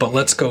 Right. But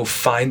let's go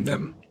find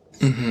them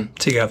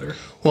together.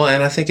 Well,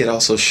 and I think it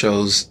also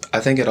shows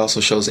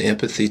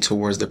empathy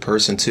towards the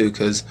person too,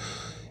 because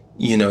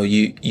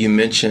you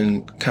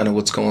mentioned kind of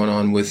what's going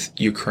on with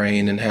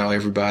Ukraine and how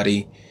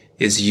everybody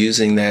is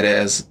using that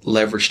as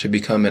leverage to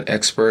become an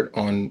expert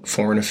on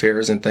foreign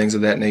affairs and things of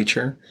that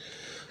nature.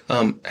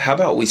 How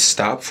about we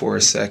stop for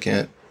a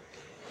second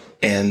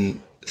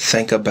and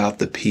think about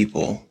the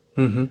people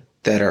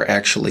that are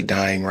actually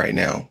dying right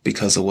now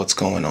because of what's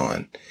going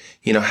on?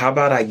 How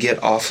about I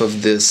get off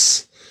of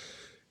this,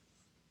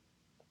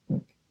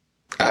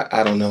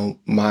 I don't know,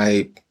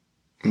 my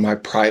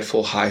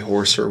prideful high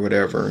horse or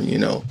whatever,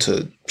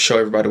 to show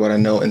everybody what I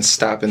know and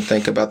stop and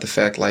think about the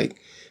fact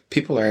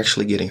people are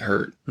actually getting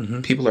hurt.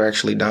 People are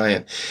actually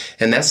dying.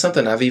 And that's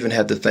something I've even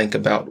had to think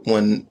about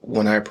when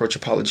I approach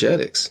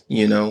apologetics,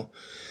 to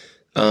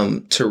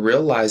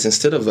realize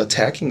instead of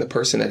attacking the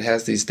person that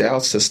has these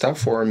doubts, to stop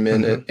for a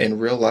minute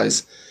and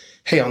realize,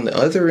 hey, on the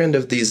other end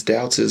of these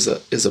doubts is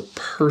a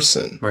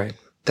person right.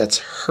 that's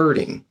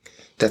hurting,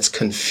 that's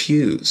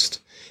confused.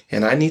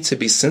 And I need to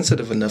be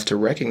sensitive enough to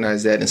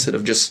recognize that instead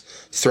of just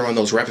throwing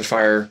those rapid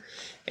fire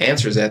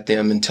answers at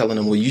them and telling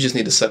them, well, you just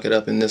need to suck it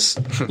up in this,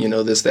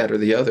 this, that, or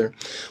the other.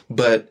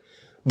 But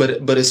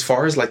as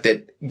far as like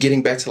that,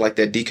 getting back to like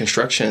that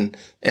deconstruction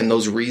and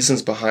those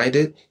reasons behind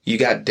it, you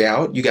got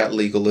doubt, you got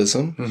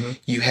legalism,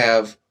 you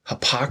have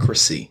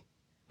hypocrisy.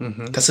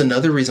 That's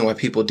another reason why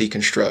people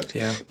deconstruct.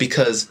 Yeah.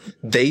 Because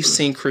they've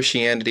seen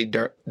Christianity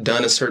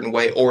done a certain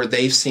way, or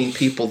they've seen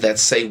people that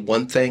say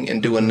one thing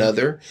and do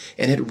another,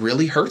 and it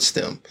really hurts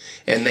them.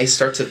 And they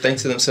start to think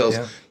to themselves,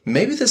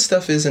 maybe this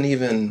stuff isn't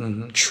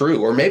even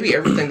true, or maybe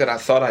everything that I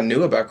thought I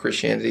knew about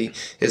Christianity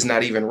is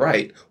not even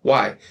right.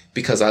 Why?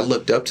 Because I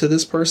looked up to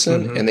this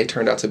person and they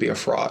turned out to be a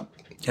fraud.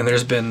 And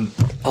there's been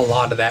a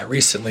lot of that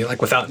recently,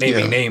 like without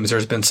naming names,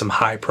 there's been some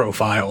high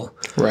profile,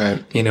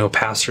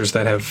 pastors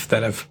that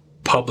have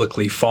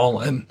publicly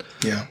fallen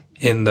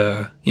in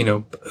the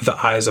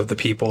eyes of the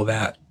people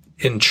that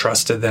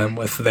entrusted them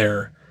with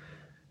their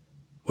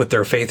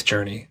faith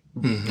journey,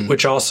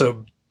 which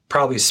also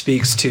probably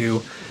speaks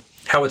to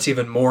how it's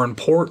even more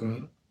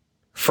important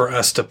for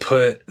us to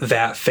put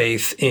that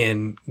faith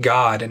in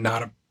God and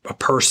not a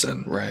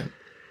person. Right.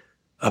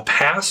 A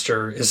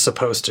pastor is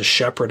supposed to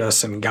shepherd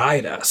us and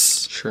guide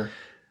us. Sure.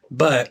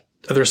 But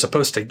they're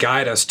supposed to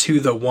guide us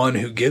to the one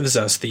who gives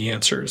us the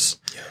answers,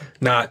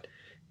 not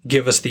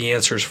give us the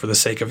answers for the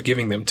sake of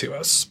giving them to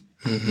us.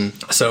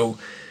 So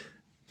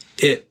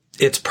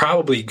it's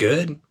probably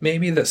good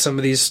maybe that some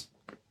of these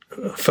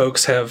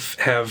folks have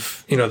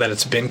that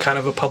it's been kind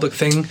of a public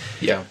thing.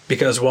 Yeah.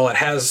 Because while it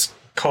has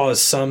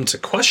caused some to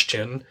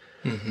question,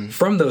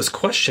 from those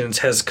questions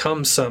has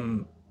come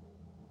some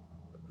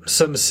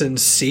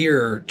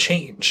sincere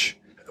change.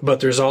 But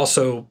there's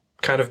also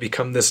kind of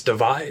become this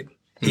divide.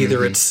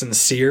 Either it's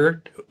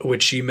sincere,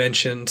 which you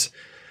mentioned,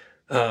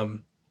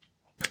 and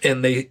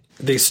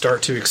they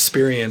start to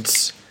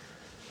experience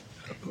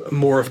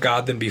more of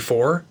God than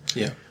before.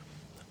 Yeah.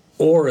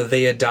 Or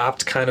they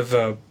adopt kind of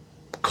a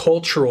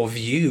cultural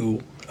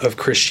view of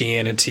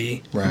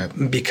Christianity. Right.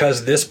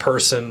 Because this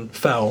person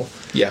fell.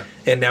 Yeah.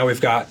 And now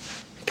we've got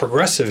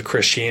progressive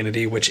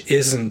Christianity, which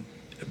isn't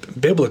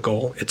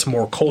biblical. It's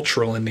more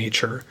cultural in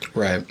nature.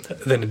 Right.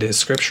 Than it is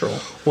scriptural.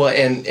 Well,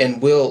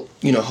 and we'll,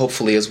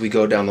 hopefully as we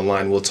go down the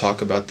line, we'll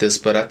talk about this.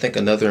 But I think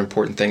another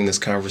important thing in this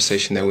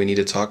conversation that we need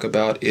to talk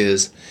about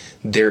is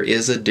there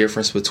is a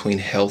difference between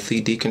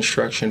healthy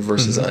deconstruction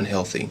versus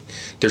unhealthy.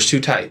 There's two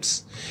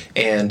types.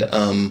 And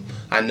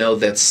I know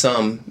that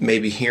some,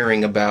 maybe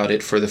hearing about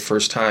it for the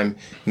first time,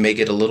 may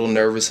get a little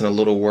nervous and a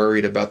little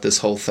worried about this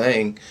whole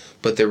thing.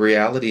 But the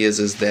reality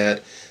is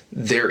that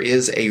there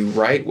is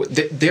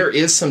there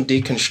is some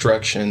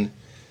deconstruction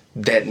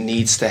that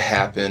needs to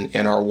happen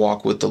in our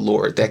walk with the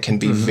Lord that can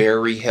be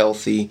very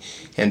healthy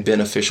and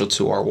beneficial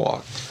to our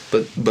walk.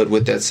 But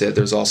with that said,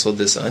 there's also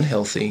this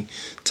unhealthy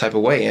type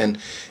of way, and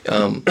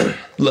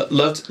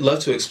love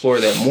to explore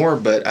that more.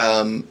 But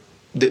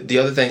the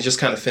other thing is just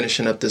kind of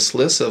finishing up this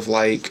list of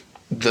like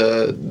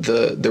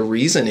the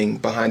reasoning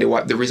behind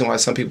it, the reason why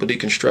some people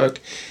deconstruct.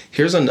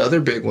 Here's another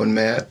big one,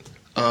 Matt: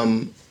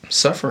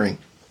 suffering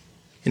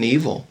and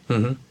evil.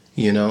 How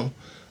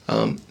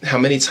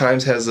many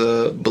times has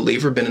a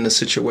believer been in a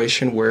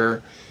situation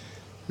where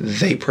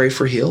they pray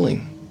for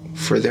healing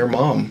for their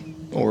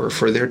mom or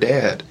for their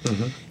dad,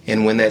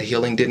 and when that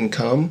healing didn't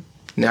come,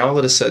 now all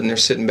of a sudden they're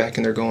sitting back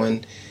and they're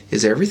going,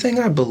 is everything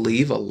I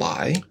believe a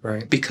lie?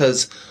 Right.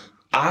 Because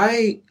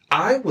I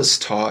was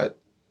taught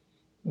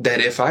that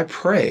if I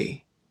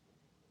pray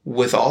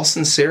with all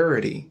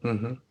sincerity,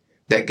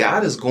 that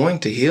God is going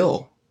to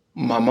heal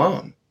my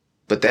mom,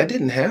 but that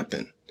didn't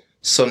happen.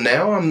 So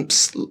now I'm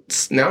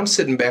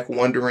sitting back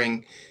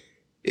wondering,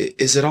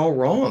 is it all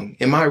wrong?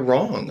 Am I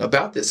wrong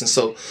about this? And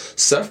so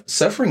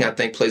suffering, I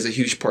think, plays a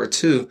huge part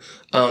too.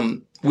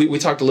 We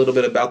talked a little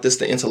bit about this,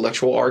 the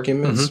intellectual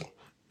arguments.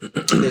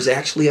 There's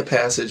actually a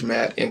passage,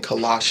 Matt, in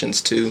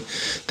Colossians 2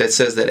 that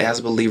says that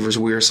as believers,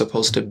 we are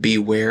supposed to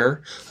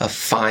beware of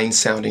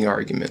fine-sounding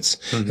arguments.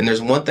 And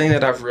there's one thing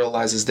that I've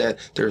realized is that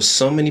there are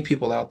so many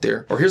people out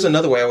there, or here's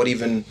another way I would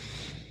even,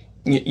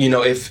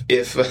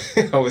 if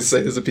I would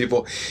say this to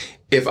people,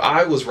 if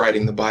I was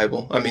writing the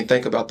Bible, I mean,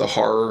 think about the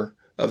horror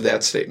of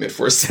that statement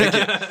for a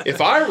second. If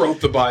I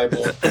wrote the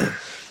Bible,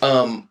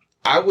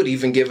 I would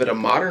even give it a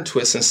modern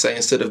twist and say,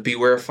 instead of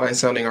beware of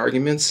fine-sounding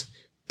arguments,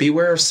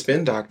 beware of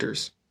spin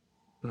doctors.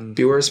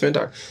 Beware of spin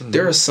doctors.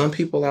 There are some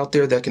people out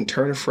there that can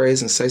turn a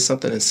phrase and say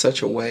something in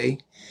such a way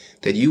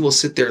that you will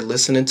sit there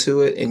listening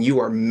to it and you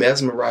are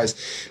mesmerized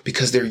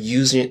because they're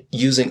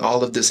using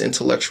all of this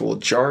intellectual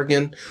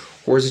jargon,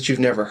 words that you've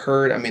never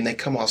heard. I mean, they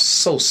come off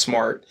so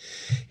smart,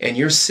 and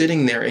you're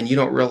sitting there and you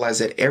don't realize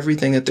that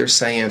everything that they're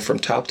saying from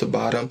top to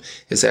bottom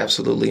is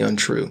absolutely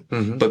untrue.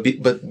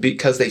 But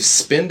because they've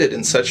spinned it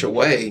in such a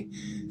way,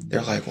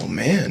 they're like, well,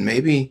 man,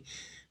 maybe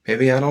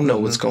I don't know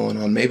what's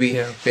going on. Maybe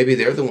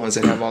they're the ones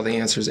that have all the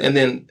answers. And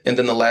then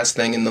the last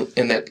thing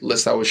in that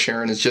list I was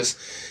sharing is just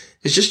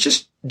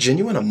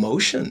genuine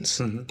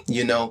emotions.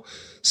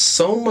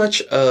 So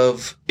much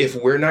of, if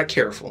we're not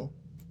careful,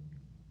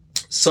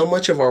 so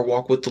much of our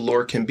walk with the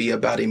Lord can be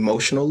about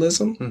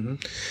emotionalism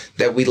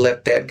that we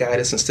let that guide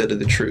us instead of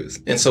the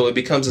truth. And so it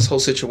becomes this whole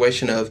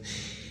situation of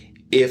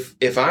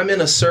if I'm in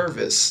a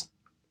service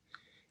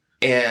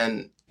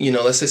and,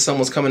 let's say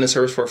someone's coming to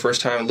service for the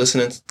first time,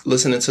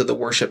 listening to the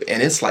worship,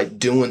 and it's like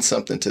doing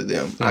something to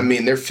them. I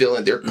mean, they're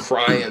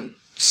crying,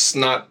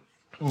 snot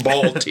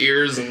ball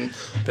tears and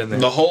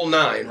the whole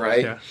nine,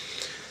 right? Yeah.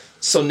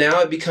 So now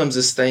it becomes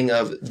this thing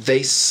of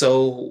they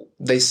so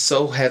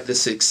have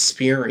this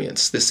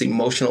experience, this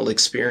emotional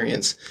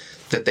experience,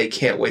 that they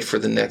can't wait for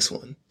the next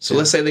one. So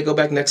let's say they go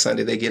back next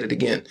Sunday, they get it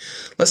again.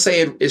 Let's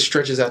say it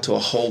stretches out to a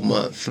whole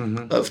month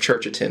of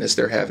church attendance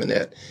they're having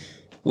that.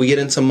 We get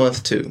into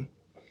month 2.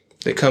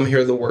 They come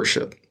hear the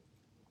worship.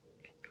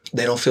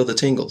 They don't feel the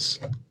tingles,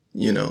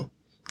 They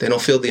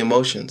don't feel the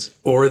emotions.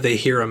 Or they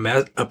hear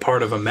a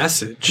part of a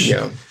message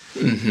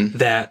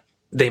that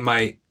they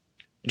might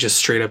just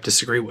straight up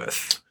disagree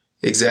with.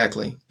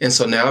 Exactly. And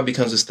so now it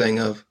becomes this thing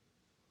of,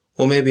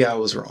 well, maybe I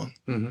was wrong.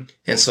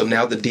 And so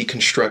now the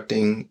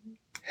deconstructing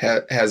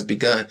has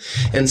begun.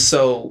 And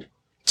so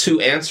to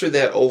answer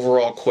that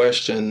overall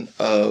question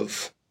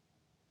of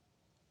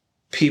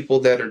people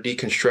that are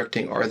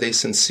deconstructing, are they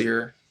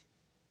sincere?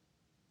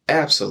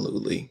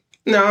 Absolutely.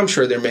 Now, I'm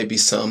sure there may be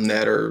some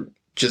that are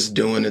just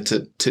doing it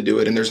to do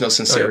it, and there's no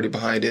sincerity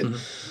behind it.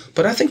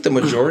 But I think the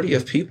majority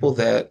of people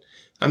that,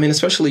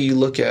 especially you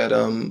look at,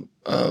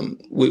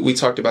 we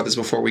talked about this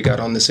before we got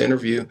on this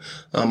interview.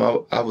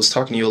 I was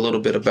talking to you a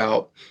little bit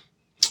about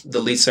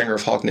the lead singer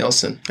of Hawk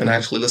Nelson, and I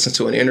actually listened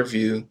to an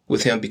interview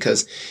with him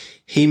because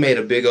he made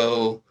a big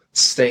old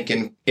stink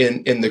in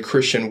the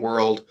Christian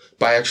world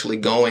by actually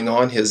going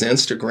on his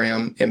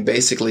Instagram and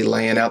basically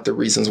laying out the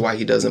reasons why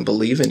he doesn't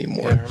believe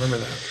anymore. Yeah, I remember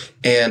that.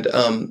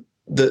 And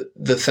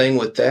the thing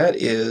with that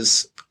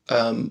is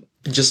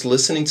just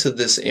listening to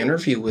this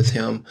interview with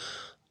him,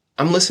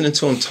 I'm listening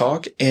to him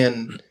talk,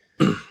 and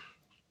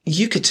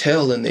you could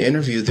tell in the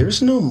interview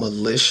there's no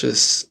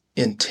malicious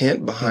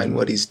intent behind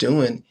what he's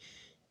doing.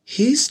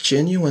 He's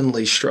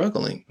genuinely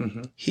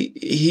struggling.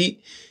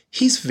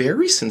 He's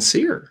very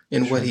sincere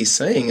in what he's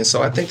saying. And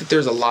so I think that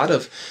there's a lot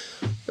of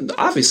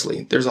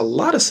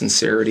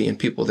sincerity in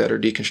people that are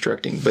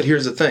deconstructing. But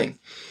here's the thing.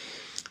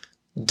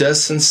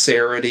 Does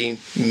sincerity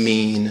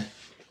mean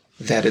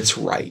that it's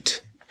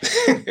right?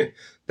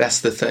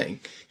 That's the thing.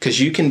 Because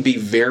you can be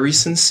very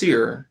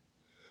sincere,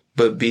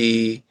 but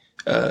be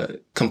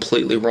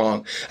completely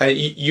wrong.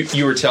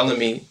 You were telling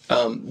me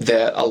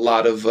that a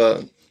lot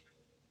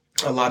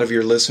of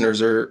your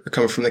listeners are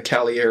coming from the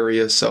Cali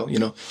area. So,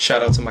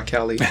 shout out to my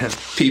Cali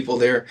people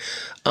there.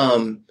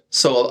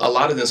 So a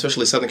lot of them,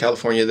 especially Southern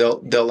California,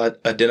 they'll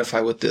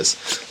identify with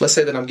this. Let's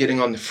say that I'm getting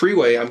on the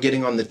freeway, I'm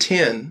getting on the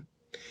 10,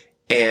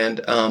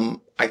 and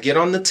I get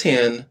on the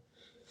 10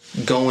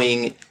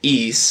 going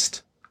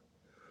east,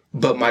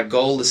 but my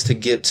goal is to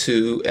get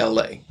to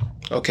LA.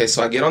 Okay,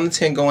 so I get on the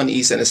 10 going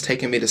east, and it's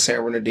taking me to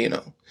San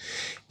Bernardino.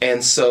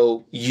 And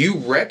so you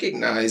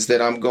recognize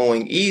that I'm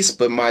going east,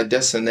 but my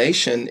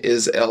destination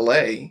is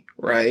LA,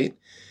 right?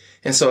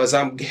 And so as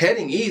I'm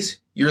heading east,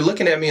 you're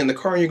looking at me in the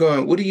car and you're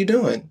going, what are you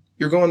doing?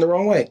 You're going the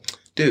wrong way.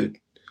 Dude,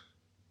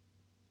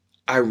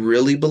 I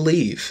really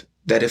believe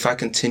that if I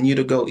continue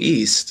to go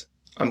east,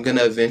 I'm going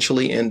to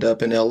eventually end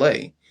up in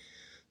LA.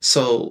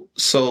 So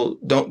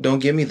don't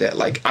give me that.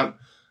 Like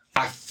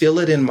I feel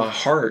it in my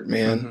heart,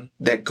 man,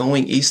 that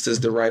going east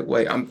is the right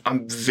way.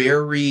 I'm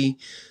very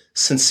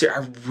sincere.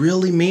 I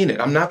really mean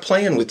it. I'm not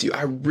playing with you.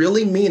 I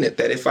really mean it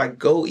that if I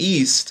go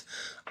east,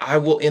 I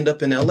will end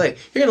up in LA.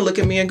 You're going to look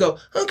at me and go,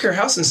 I don't care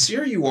how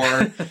sincere you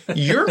are.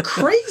 You're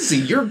crazy.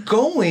 You're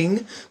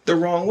going the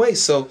wrong way.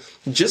 So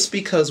just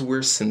because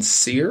we're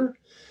sincere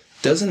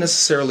doesn't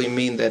necessarily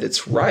mean that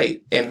it's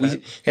right.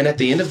 And at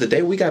the end of the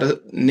day, we got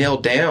to nail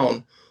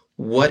down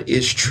what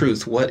is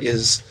truth, what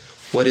is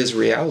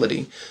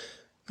reality,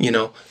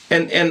 and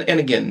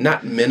again,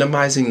 not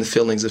minimizing the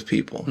feelings of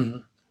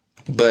people.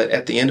 But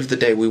at the end of the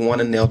day, we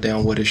want to nail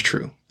down what is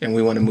true, and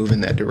we want to move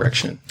in that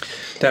direction.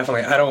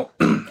 Definitely.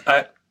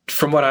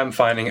 From what I'm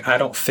finding, I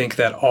don't think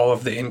that all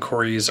of the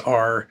inquiries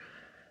are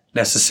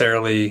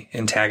necessarily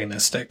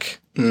antagonistic.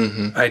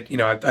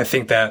 I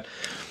think that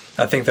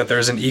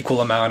there's an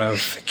equal amount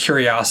of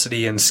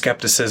curiosity and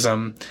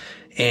skepticism,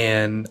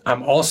 and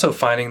I'm also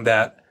finding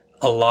that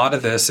a lot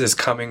of this is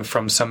coming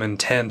from some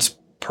intense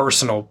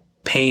personal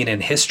pain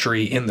and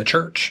history in the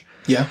church.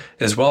 Yeah.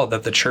 As well,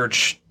 that the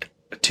church,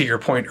 to your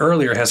point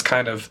earlier, has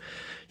kind of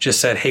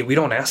just said, hey, we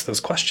don't ask those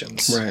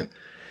questions. Right.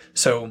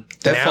 So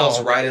that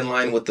falls right in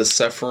line with the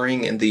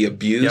suffering and the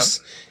abuse.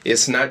 Yep.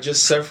 It's not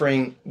just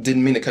suffering,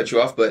 didn't mean to cut you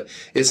off, but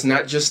it's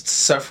not just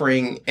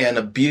suffering and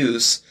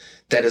abuse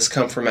that has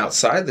come from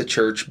outside the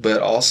church,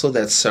 but also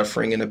that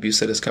suffering and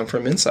abuse that has come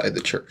from inside the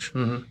church.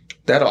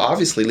 That'll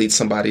obviously lead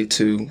somebody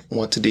to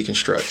want to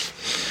deconstruct.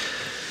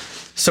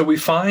 So we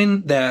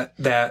find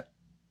that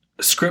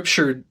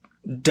Scripture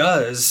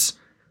does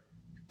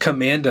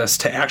command us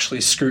to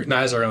actually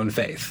scrutinize our own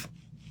faith.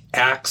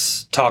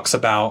 Acts talks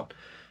about,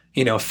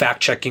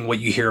 fact checking what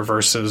you hear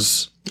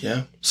versus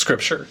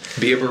Scripture.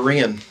 Be a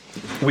Berean.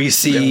 We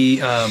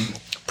see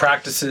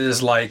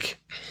practices like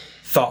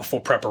thoughtful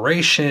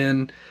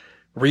preparation,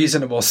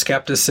 reasonable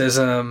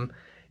skepticism,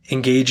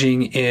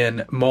 engaging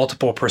in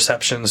multiple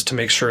perceptions to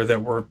make sure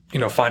that we're,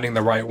 finding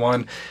the right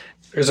one.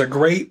 There's a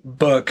great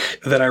book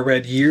that I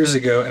read years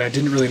ago, and I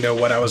didn't really know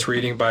what I was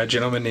reading, by a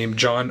gentleman named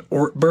John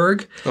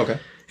Ortberg. Okay.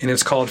 And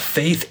it's called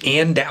Faith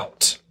and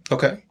Doubt.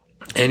 Okay.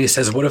 And he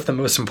says, what if the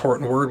most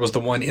important word was the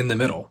one in the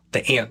middle,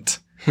 the and?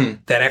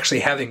 That actually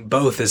having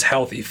both is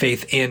healthy,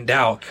 faith and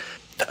doubt.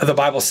 The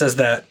Bible says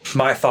that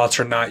my thoughts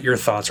are not your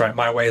thoughts, right?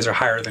 My ways are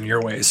higher than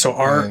your ways. So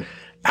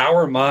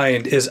our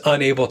mind is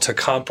unable to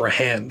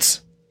comprehend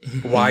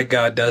why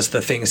God does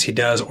the things he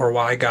does, or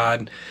why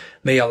God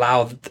may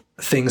allow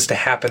things to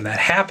happen that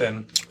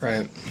happen.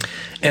 Right.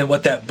 And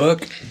what that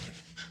book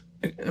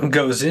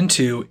goes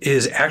into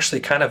is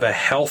actually kind of a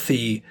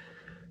healthy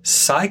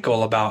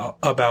cycle about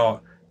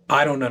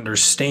I don't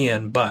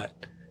understand, but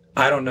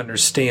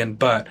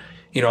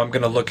I'm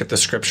going to look at the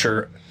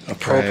scripture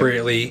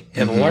appropriately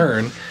and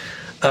learn.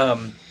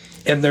 And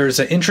there's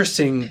an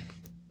interesting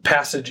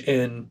passage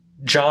in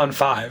John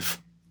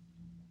 5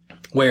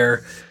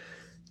 where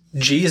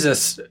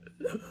Jesus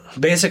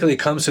basically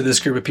comes to this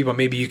group of people.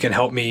 Maybe you can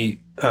help me.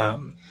 I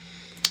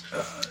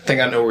think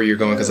I know where you're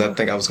going, because I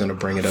think I was going to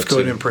bring it up too.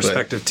 Good in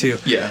perspective too.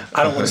 Yeah.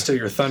 I don't want to steal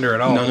your thunder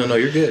at all. No,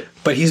 you're good.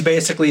 But he's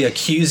basically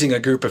accusing a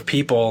group of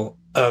people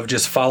of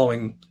just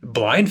following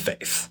blind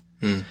faith.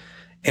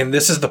 And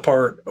this is the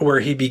part where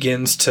he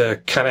begins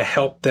to kind of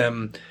help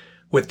them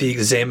with the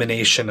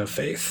examination of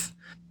faith.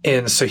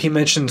 And so he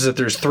mentions that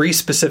there's 3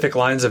 specific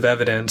lines of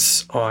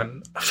evidence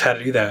on how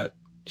to do that: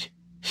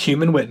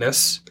 human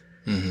witness,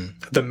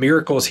 the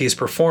miracles he's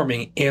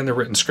performing, and the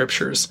written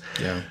scriptures.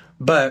 Yeah.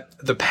 But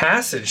the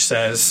passage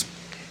says,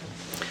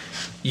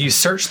 you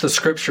search the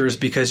scriptures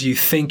because you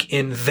think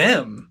in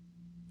them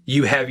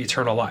you have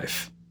eternal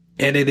life.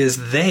 And it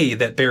is they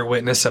that bear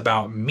witness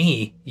about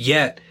me,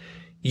 yet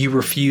you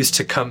refuse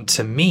to come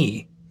to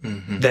me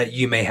that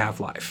you may have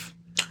life.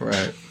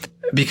 Right.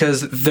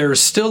 Because there's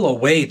still a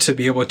way to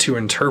be able to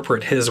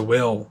interpret his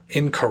will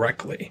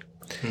incorrectly.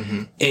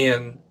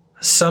 And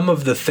some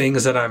of the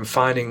things that I'm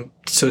finding,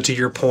 so to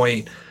your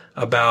point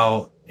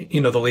about,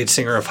 the lead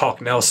singer of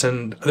Hawk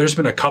Nelson, there's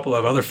been a couple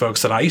of other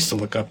folks that I used to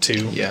look up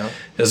to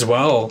as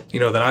well,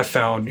 that I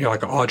found,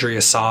 like Audrey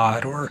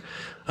Assad, or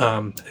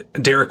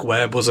Derek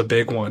Webb was a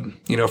big one,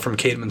 from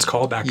Caedmon's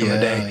Call back in the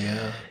day.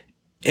 Yeah.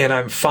 And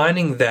I'm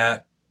finding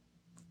that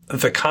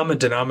the common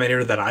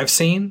denominator that I've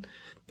seen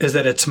is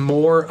that it's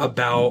more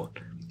about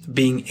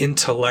being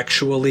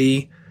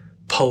intellectually,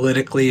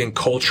 politically, and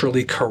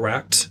culturally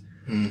correct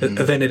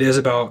than it is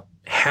about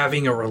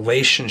having a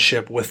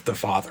relationship with the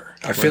Father.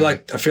 I feel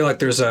like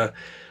there's a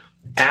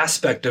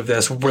aspect of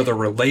this where the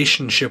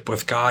relationship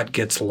with God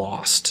gets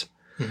lost,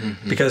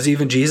 because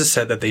even Jesus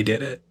said that they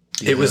did it.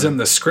 It was in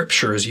the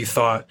scriptures you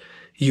thought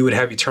you would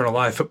have eternal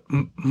life,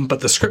 but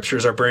the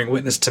scriptures are bearing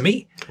witness to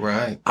me.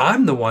 Right.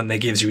 I'm the one that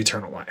gives you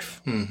eternal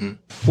life.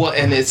 Well,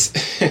 and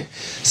it's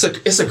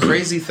a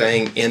crazy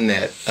thing in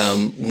that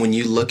when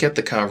you look at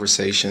the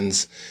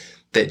conversations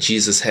that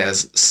Jesus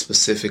has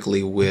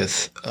specifically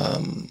with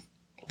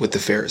the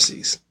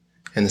Pharisees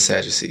and the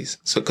Sadducees.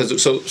 So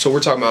we're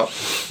talking about,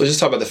 let's just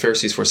talk about the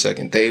Pharisees for a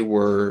second. They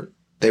were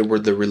the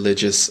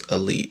religious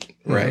elite,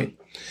 right?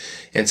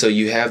 And so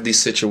you have these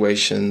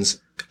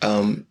situations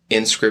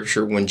in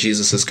Scripture when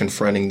Jesus is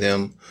confronting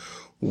them,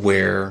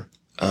 where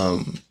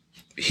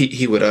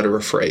he would utter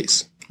a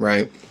phrase,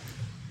 right?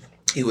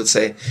 He would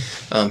say,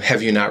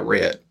 "Have you not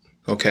read?"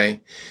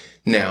 Okay.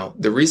 Now,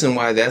 the reason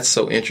why that's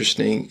so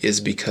interesting is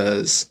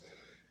because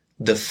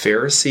the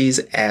Pharisees,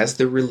 as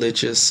the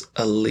religious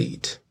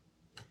elite,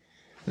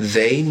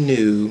 they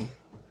knew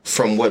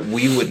from what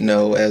we would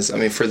know as,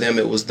 for them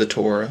it was the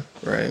Torah,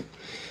 right?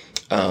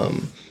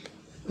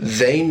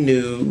 They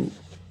knew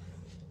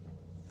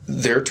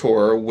their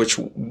Torah, which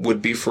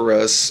would be for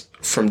us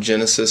from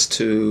Genesis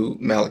to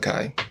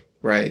Malachi,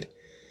 right?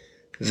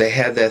 They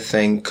had that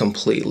thing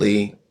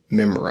completely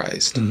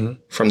memorized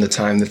from the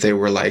time that they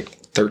were like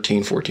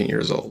 13, 14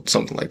 years old,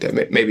 something like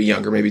that, maybe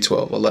younger, maybe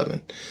 12,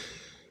 11.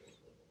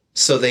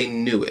 So they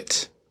knew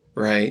it,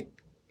 right?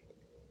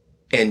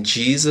 And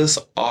Jesus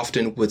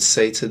often would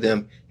say to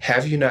them,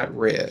 "Have you not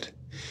read?"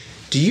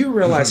 Do you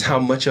realize how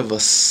much of a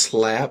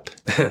slap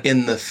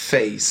in the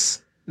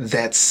face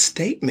that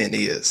statement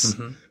is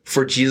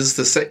for Jesus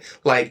to say?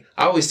 Like,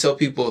 I always tell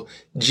people,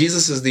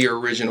 Jesus is the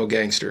original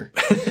gangster,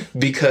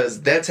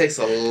 because that takes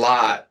a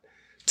lot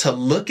to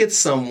look at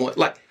someone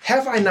like,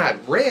 "Have I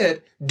not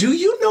read? Do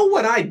you know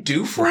what I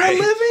do for a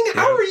living?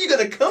 How are you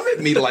going to come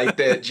at me like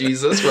that,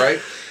 Jesus?" Right?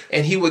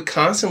 And he would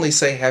constantly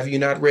say, "Have you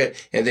not read?"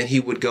 And then he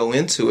would go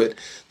into it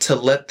to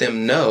let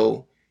them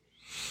know,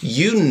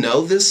 you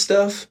know this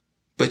stuff,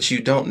 but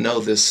you don't know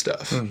this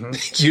stuff.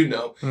 You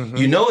know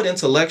it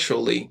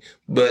intellectually,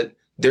 but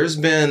there's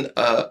been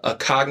a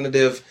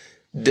cognitive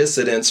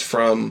dissonance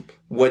from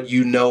what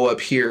you know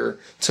up here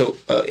to,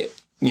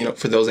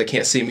 for those that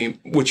can't see me,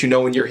 what you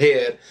know in your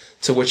head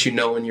to what you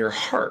know in your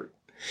heart.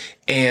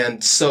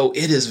 And so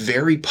it is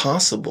very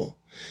possible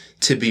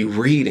to be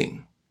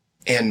reading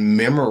and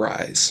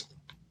memorize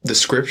the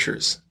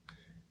scriptures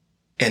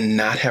and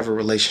not have a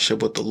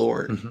relationship with the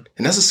Lord.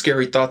 And that's a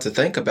scary thought to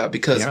think about,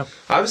 because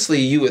obviously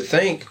you would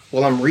think,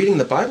 well, I'm reading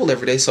the Bible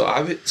every day, so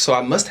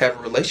I must have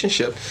a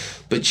relationship.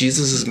 But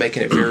Jesus is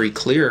making it very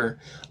clear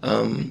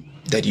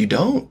that you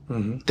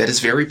don't, that it's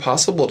very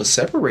possible to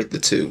separate the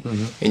two.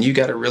 And you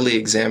got to really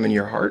examine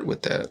your heart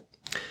with that.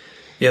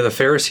 Yeah, the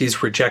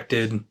Pharisees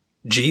rejected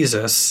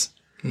Jesus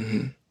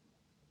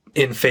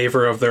in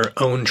favor of their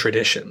own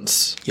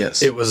traditions.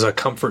 Yes. It was a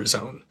comfort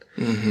zone.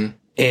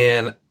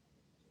 And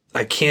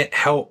I can't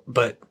help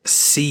but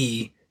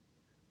see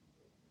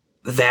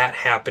that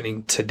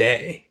happening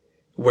today,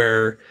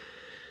 where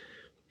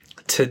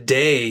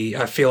today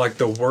I feel like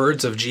the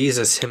words of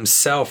Jesus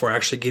himself are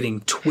actually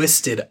getting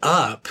twisted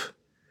up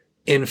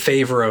in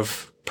favor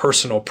of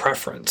personal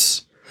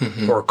preference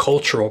or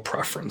cultural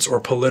preference or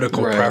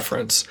political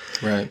preference,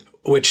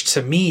 which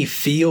to me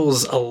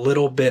feels a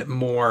little bit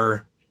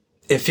more,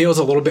 it feels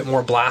a little bit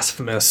more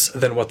blasphemous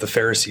than what the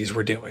Pharisees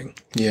were doing.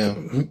 Yeah.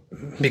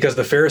 Because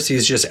the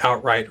Pharisees just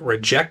outright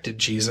rejected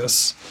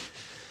Jesus.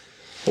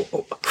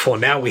 Well,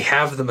 now we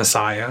have the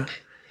Messiah,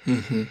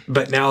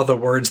 but now the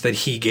words that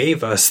he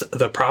gave us,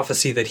 the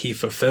prophecy that he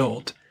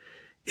fulfilled,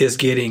 is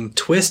getting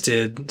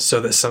twisted so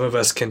that some of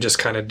us can just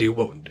kind of do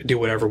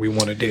whatever we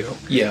want to do.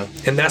 Yeah.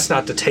 And that's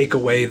not to take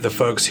away the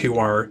folks who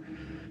are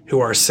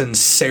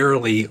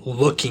sincerely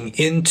looking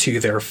into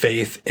their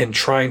faith and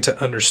trying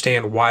to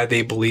understand why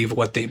they believe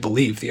what they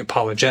believe, the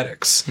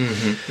apologetics.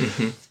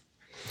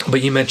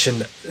 But you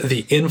mentioned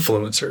the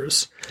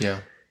influencers.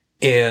 Yeah.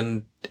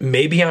 And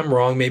maybe I'm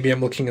wrong, maybe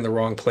I'm looking in the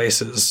wrong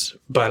places,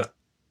 but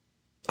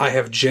I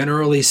have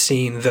generally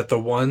seen that the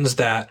ones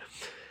that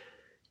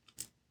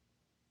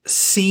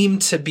seem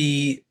to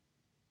be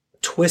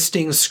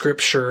twisting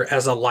scripture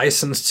as a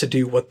license to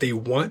do what they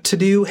want to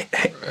do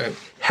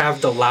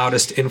have the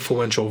loudest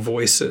influential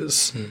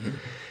voices.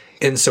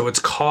 And so it's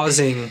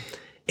causing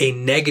a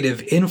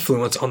negative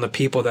influence on the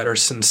people that are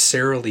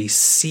sincerely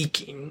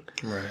seeking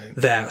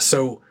that.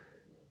 So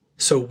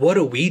what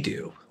do we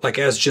do? Like,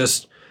 as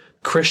just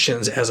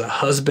Christians, as a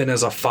husband,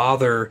 as a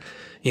father,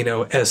 you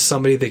know, as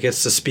somebody that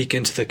gets to speak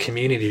into the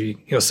community,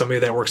 you know,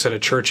 somebody that works at a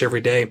church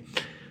every day,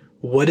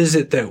 what is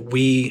it that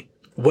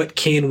what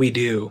can we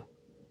do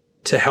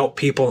to help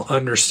people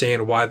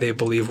understand why they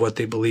believe what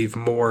they believe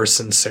more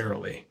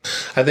sincerely?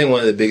 I think one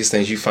of the biggest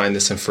things, you find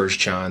this in 1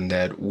 John,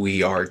 that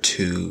we are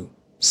to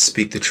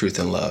speak the truth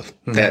in love.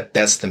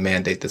 That's the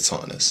mandate that's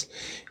on us.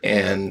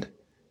 And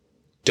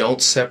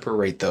don't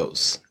separate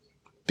those,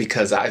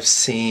 because I've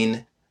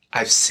seen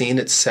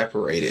it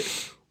separated,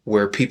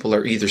 where people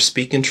are either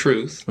speaking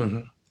truth,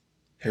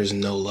 there's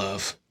no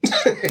love.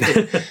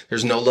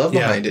 There's no love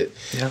behind it.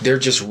 Yeah. They're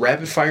just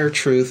rapid fire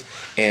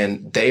truth,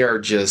 and they are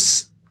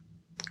just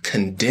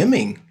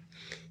condemning,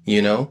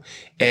 you know?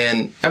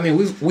 And I mean,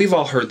 we've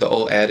all heard the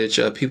old adage,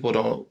 people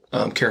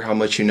don't care how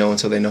much you know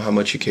until they know how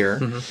much you care.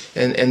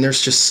 And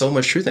there's just so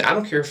much truth. And I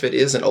don't care if it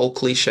is an old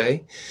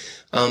cliche.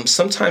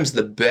 Sometimes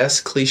the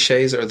best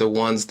cliches are the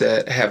ones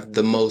that have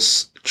the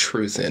most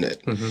truth in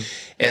it.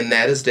 And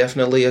that is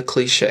definitely a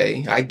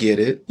cliche. I get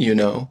it. You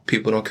know,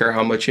 people don't care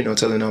how much you know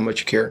until they know how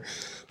much you care.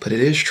 But it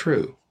is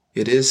true.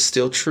 It is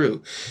still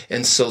true.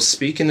 And so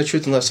speaking the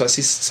truth in love. So I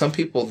see some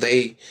people,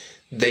 they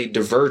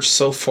diverge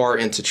so far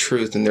into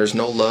truth, and there's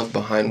no love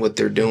behind what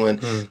they're doing,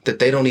 that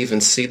they don't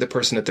even see the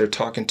person that they're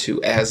talking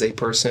to as a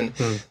person.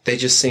 They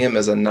just see him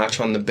as a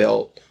notch on the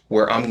belt,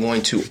 where I'm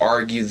going to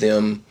argue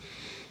them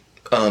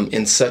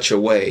in such a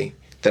way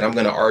that I'm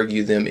going to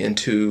argue them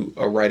into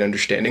a right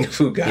understanding of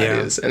who God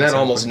is. And that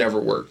almost never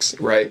works,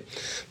 right?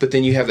 But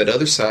then you have that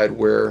other side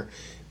where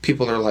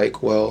people are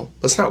like, well,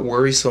 let's not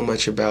worry so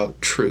much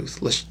about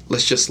truth.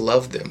 Let's just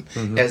love them,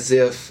 as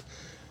if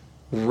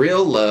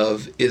real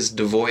love is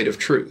devoid of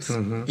truth.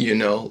 You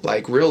know,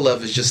 like real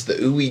love is just the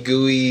ooey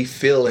gooey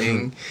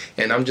feeling,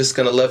 and I'm just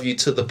going to love you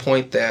to the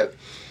point that,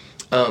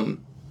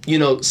 you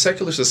know,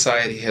 secular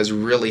society has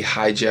really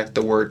hijacked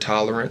the word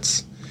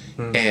tolerance,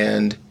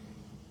 and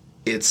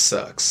it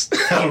sucks.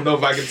 I don't know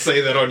if I can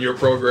say that on your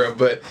program,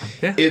 but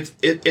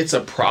it's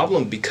a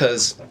problem,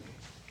 because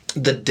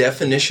the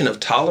definition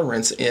of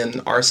tolerance in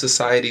our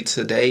society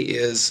today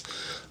is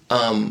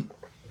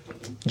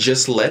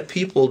just let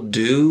people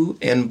do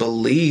and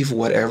believe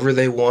whatever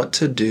they want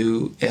to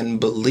do and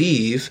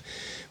believe,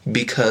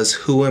 because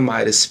who am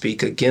I to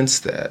speak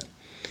against that?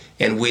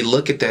 And we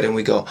look at that and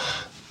we go,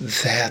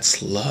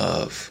 that's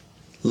love.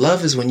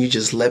 Love is when you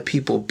just let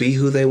people be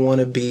who they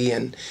want to be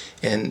and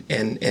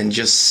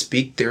just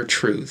speak their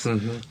truth,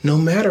 no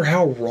matter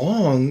how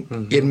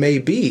wrong it may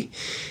be.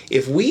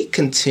 If we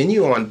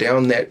continue on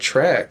down that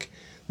track,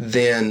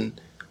 then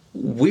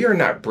we are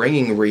not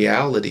bringing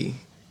reality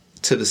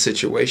to the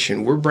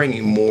situation. We're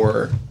bringing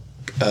more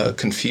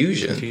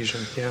confusion.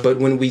 But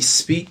when we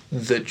speak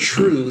the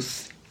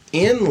truth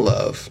in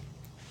love,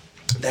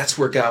 that's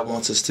where God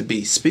wants us to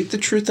be. Speak the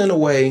truth in a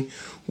way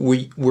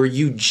where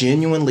you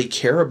genuinely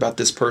care about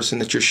this person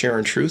that you're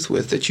sharing truth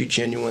with, that you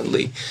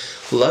genuinely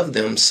love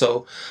them.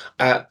 So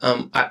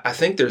I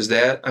think there's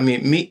that. I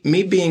mean,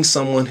 me being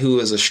someone who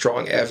is a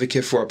strong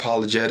advocate for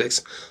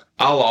apologetics,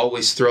 I'll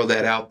always throw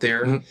that out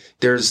there.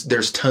 Mm-hmm.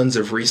 There's tons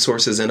of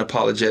resources in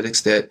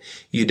apologetics that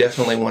you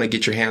definitely want to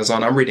get your hands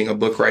on. I'm reading a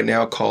book right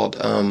now called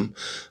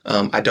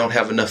I Don't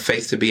Have Enough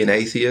Faith to Be an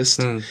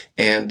Atheist.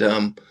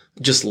 And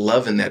just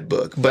loving that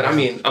book. But I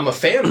mean, I'm a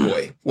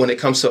fanboy when it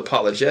comes to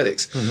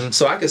apologetics. Mm-hmm.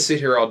 So I could sit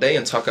here all day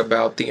and talk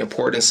about the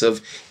importance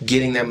of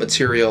getting that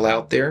material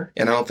out there.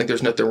 And I don't think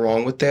there's nothing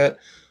wrong with that.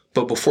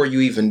 But before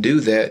you even do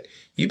that,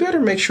 you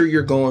better make sure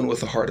you're going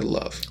with a heart of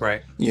love.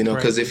 Right. You know,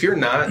 because if you're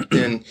not,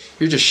 then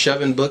you're just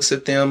shoving books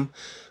at them,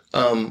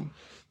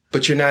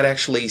 but you're not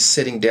actually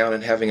sitting down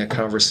and having a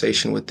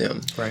conversation with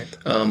them. Right.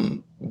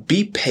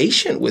 Be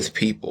patient with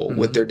people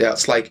with their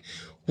doubts. Like,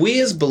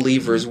 we as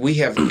believers, we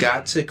have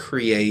got to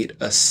create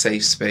a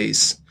safe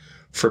space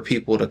for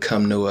people to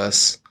come to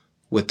us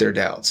with their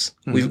doubts.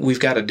 We've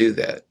got to do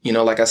that. You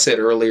know, like I said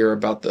earlier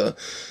about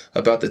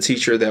the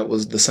teacher that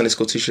was the Sunday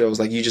school teacher that was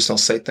like, you just don't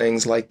say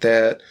things like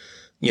that.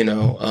 You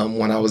know,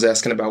 when I was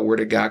asking about where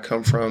did God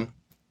come from,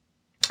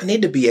 I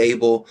need to be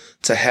able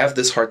to have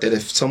this heart that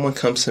if someone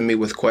comes to me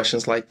with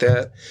questions like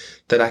that,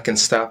 that I can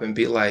stop and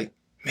be like,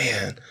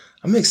 man,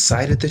 I'm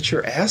excited that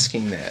you're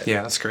asking that.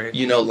 Yeah, that's great.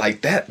 You know,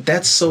 like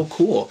that's so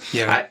cool.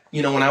 Yeah.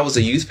 When I was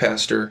a youth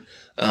pastor,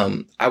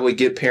 I would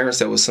get parents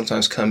that would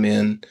sometimes come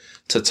in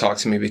to talk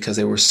to me because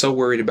they were so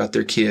worried about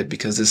their kid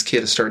because this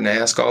kid is starting to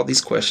ask all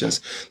these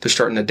questions. They're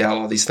starting to doubt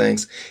all these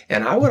things.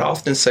 And I would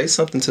often say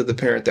something to the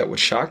parent that would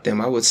shock them.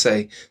 I would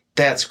say,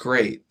 that's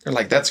great. They're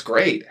like, that's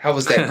great. How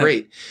was that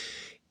great?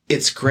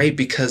 It's great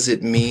because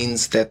it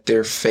means that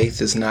their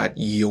faith is not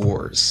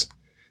yours.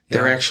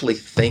 They're actually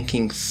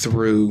thinking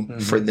through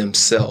for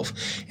themselves.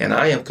 And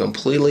I am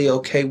completely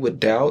okay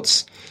with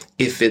doubts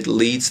if it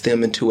leads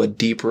them into a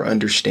deeper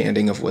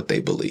understanding of what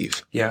they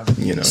believe. Yeah.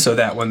 You know, so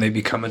that when they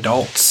become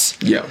adults,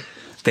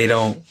 they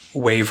don't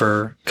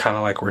waver, kind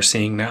of like we're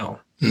seeing now.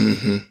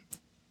 Mm-hmm.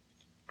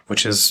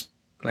 Which is,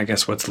 I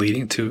guess, what's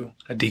leading to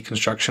a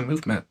deconstruction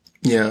movement.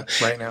 Yeah.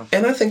 Right now.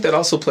 And I think that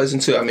also plays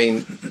into, I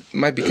mean,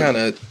 might be kind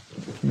of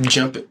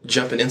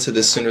jumping into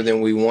this sooner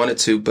than we wanted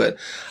to, but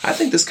I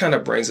think this kind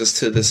of brings us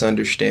to this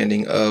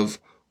understanding of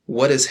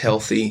what is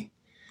healthy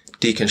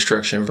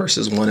deconstruction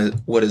versus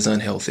what is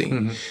unhealthy.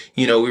 Mm-hmm.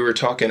 You know, we were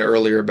talking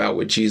earlier about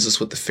with Jesus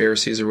with the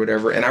Pharisees or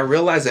whatever, and I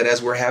realized that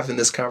as we're having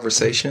this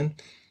conversation,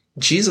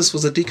 Jesus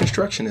was a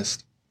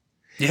deconstructionist.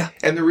 Yeah.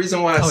 And the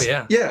reason why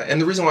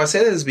and the reason why I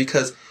say that is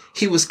because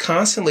he was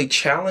constantly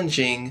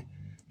challenging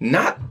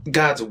not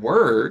God's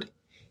word,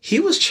 he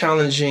was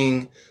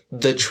challenging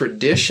the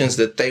traditions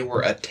that they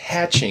were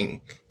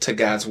attaching to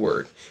God's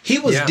word. He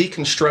was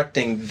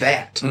deconstructing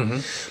that,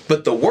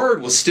 but the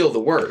word was still the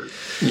word,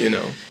 you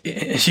know.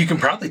 You can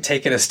probably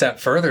take it a step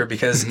further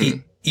because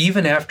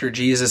even after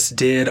Jesus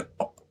did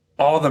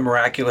all the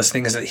miraculous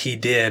things that he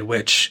did,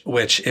 which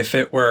if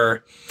it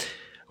were,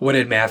 what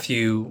did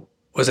Matthew,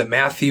 was it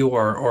Matthew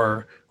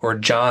or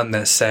John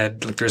that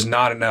said, like, there's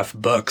not enough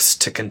books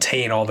to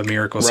contain all the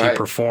miracles he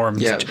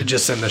performed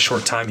just in the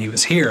short time he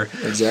was here.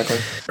 Exactly.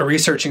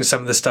 Researching some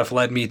of this stuff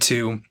led me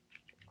to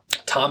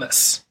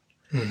Thomas.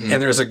 Mm-hmm.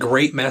 And there's a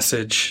great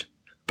message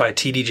by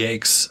T.D.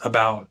 Jakes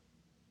about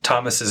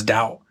Thomas's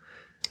doubt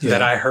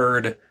that I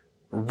heard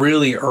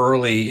really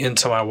early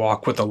into my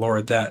walk with the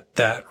Lord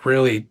that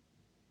really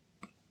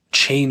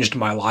changed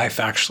my life,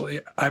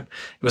 actually. It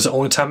was the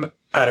only time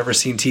I'd ever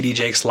seen T.D.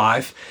 Jakes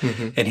live,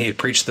 and he had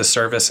preached the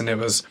service, and it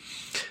was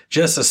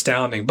just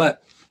astounding.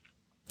 But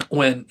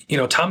when,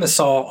 Thomas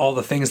saw all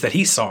the things that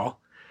he saw,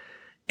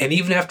 and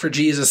even after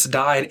Jesus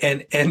died,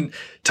 and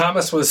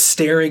Thomas was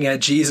staring at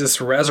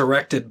Jesus'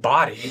 resurrected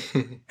body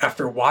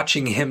after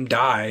watching him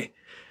die,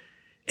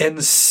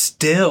 and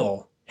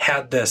still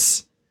had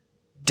this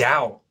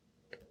doubt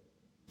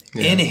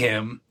in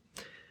him,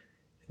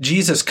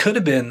 Jesus could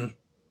have been,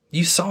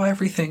 you saw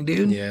everything,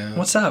 dude. Yeah.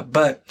 What's up?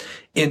 But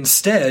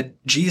instead,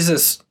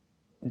 Jesus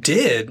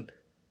did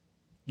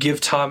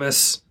give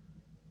Thomas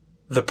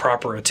the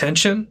proper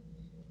attention,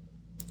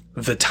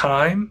 the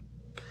time,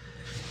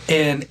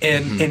 and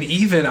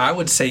even, I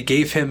would say,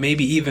 gave him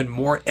maybe even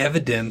more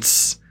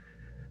evidence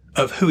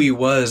of who he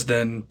was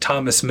than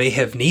Thomas may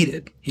have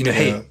needed.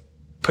 Hey,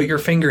 put your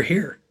finger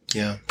here.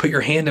 Yeah. Put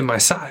your hand in my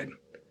side.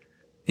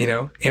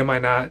 Am I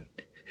not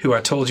who I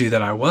told you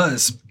that I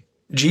was?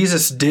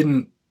 Jesus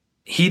didn't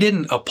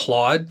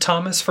applaud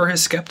Thomas for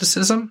his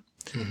skepticism,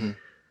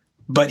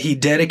 but he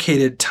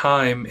dedicated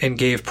time and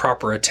gave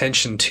proper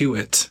attention to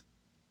it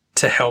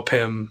to help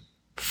him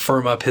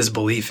firm up his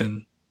belief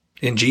in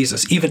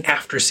Jesus, even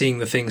after seeing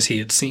the things he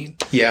had seen.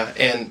 Yeah.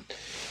 And,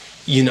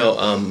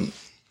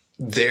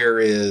 there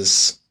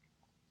is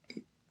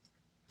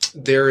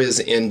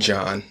in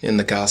John, in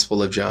the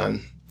Gospel of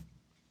John,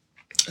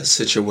 a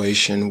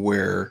situation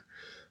where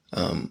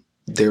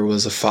there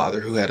was a father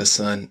who had a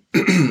son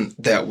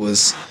that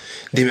was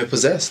demon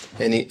possessed,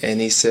 and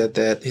he said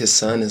that his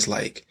son is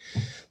like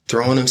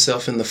throwing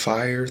himself in the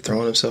fire,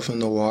 throwing himself in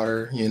the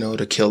water,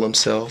 to kill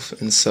himself.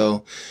 And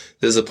so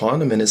this is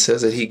upon him. And it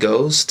says that he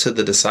goes to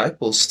the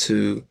disciples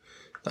to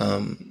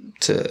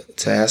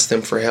ask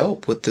them for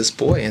help with this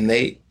boy. And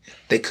they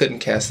couldn't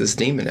cast this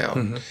demon out.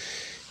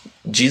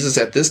 Mm-hmm. Jesus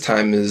at this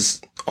time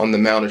is on the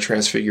Mount of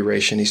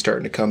Transfiguration. He's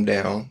starting to come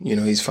down.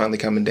 He's finally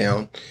coming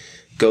down,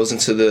 goes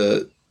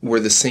into where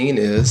the scene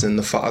is, and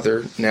the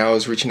Father now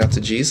is reaching out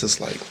to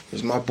Jesus like,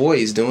 here's my boy.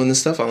 He's doing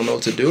this stuff. I don't know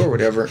what to do or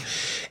whatever.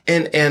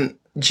 And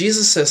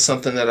Jesus says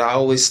something that I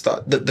always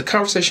thought, the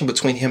conversation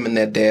between him and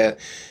that dad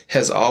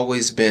has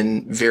always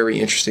been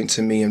very interesting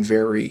to me and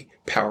very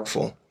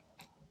powerful.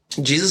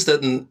 Jesus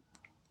doesn't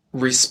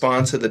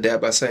respond to the dad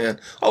by saying,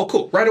 oh,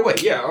 cool, right away.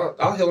 Yeah,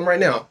 I'll heal him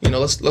right now.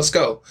 Let's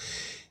go.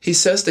 He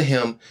says to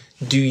him,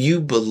 do you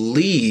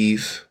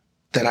believe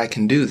that I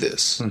can do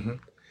this? Mm-hmm.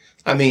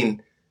 I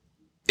mean,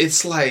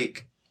 it's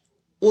like,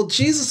 well,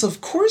 Jesus,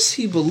 of course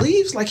he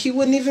believes. Like, he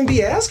wouldn't even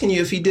be asking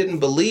you if he didn't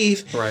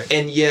believe. Right.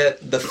 And yet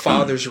the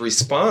Father's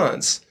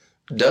response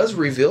does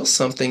reveal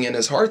something in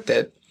his heart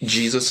that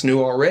Jesus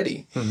knew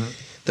already. Mm-hmm.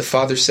 The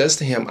Father says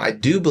to him, I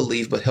do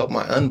believe, but help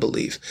my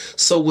unbelief.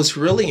 So what's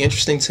really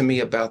interesting to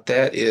me about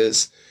that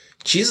is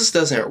Jesus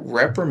doesn't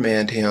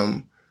reprimand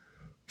him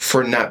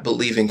for not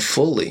believing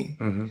fully.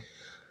 Mm-hmm.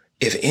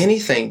 If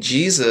anything,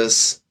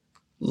 Jesus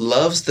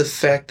loves the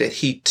fact that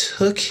he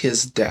took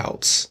his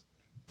doubts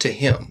to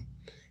him.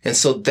 And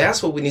so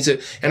that's what we need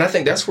to, and I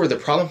think that's where the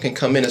problem can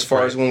come in as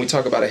far as when we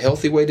talk about a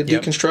healthy way to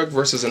deconstruct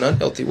versus an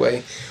unhealthy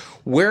way.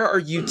 Where are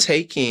you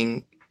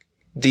taking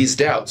these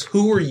doubts?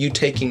 Who are you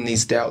taking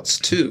these doubts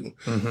to?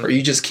 Mm-hmm. Are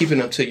you just keeping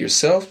them to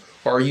yourself?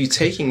 Or are you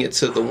taking it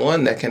to the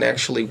one that can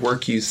actually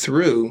work you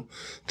through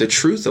the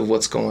truth of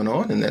what's going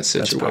on in that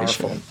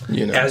situation?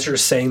 As you're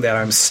saying that,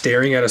 I'm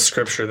staring at a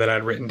scripture that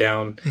I'd written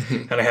down,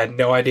 mm-hmm. and I had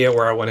no idea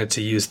where I wanted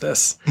to use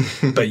this,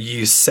 but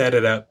you set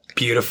it up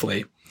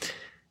beautifully.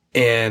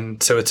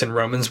 And so it's in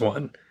Romans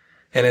 1,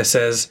 and it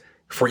says,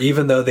 for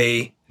even though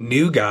they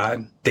knew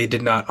God, they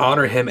did not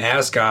honor him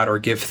as God or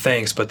give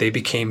thanks, but they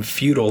became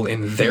futile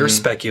in their mm-hmm.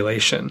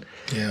 speculation,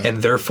 and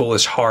their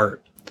foolish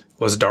heart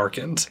was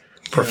darkened.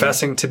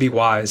 Professing to be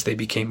wise, they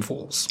became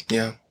fools.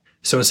 Yeah.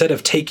 So instead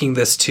of taking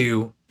this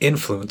to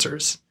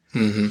influencers,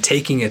 mm-hmm.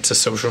 taking it to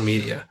social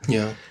media,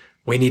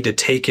 we need to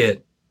take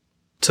it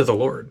to the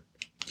Lord.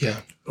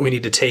 Yeah. We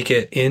need to take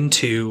it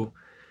into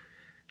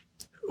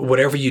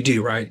whatever you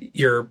do, right?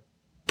 Your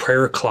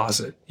prayer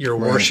closet, your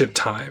worship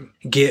time.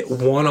 Get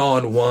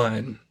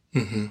one-on-one.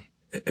 Mm-hmm.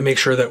 And make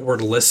sure that we're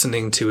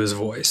listening to his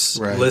voice,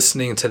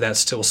 listening to that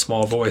still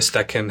small voice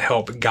that can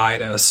help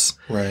guide us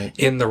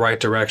in the right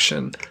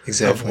direction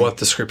of what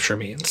the scripture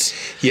means.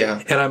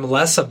 Yeah. And I'm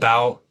less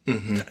about,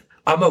 mm-hmm.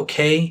 I'm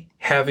okay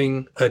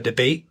having a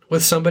debate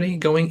with somebody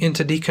going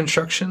into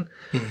deconstruction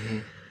mm-hmm.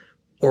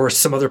 or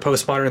some other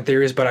postmodern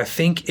theories, but I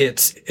think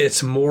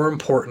it's more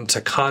important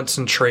to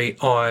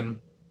concentrate on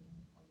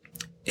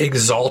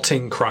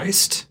exalting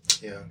Christ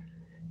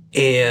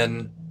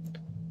and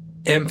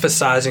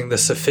emphasizing the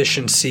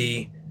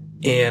sufficiency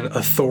and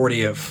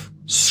authority of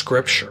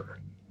Scripture.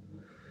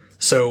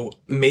 So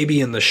maybe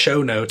in the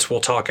show notes,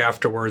 we'll talk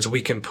afterwards,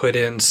 we can put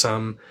in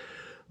some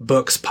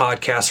books,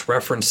 podcasts,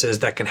 references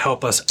that can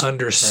help us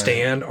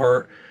understand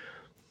or,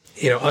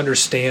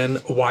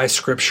 understand why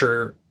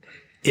Scripture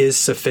is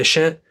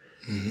sufficient,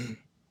 mm-hmm.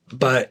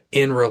 but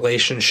in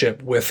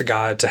relationship with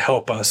God to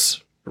help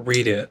us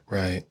read it.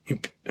 Right.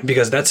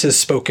 Because that's his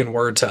spoken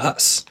word to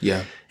us.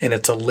 Yeah. And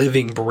it's a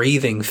living,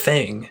 breathing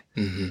thing.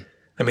 Mm-hmm.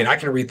 I mean, I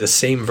can read the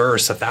same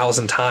verse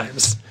 1,000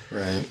 times.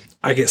 Right.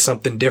 I get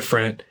something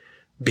different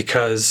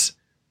because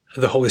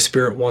the Holy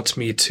Spirit wants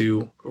me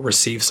to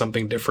receive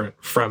something different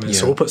from it. Yeah.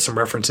 So we'll put some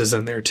references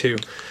in there too.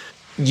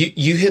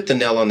 You hit the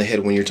nail on the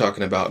head when you're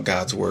talking about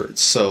God's word.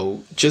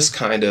 So just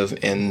kind of,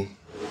 and,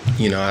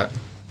 I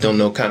don't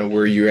know kind of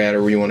where you're at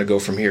or where you want to go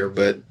from here,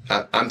 but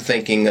I'm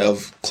thinking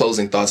of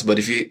closing thoughts. But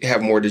if you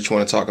have more that you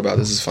want to talk about,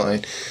 this is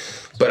fine.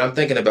 But I'm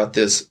thinking about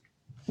this.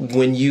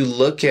 When you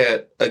look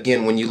at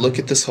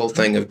this whole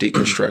thing of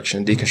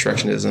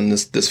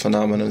deconstructionism, this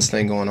phenomenon, this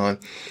thing going on,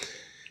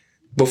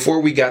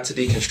 before we got to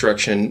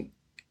deconstruction,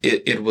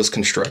 it was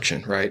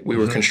construction, right? We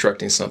were mm-hmm.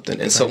 constructing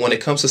something. And so when it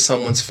comes to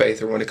someone's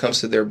faith or when it comes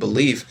to their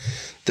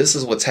belief, this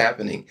is what's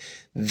happening.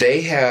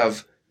 They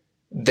have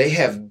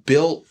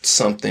built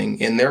something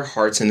in their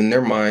hearts and in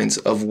their minds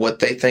of what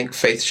they think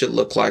faith should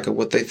look like or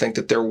what they think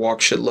that their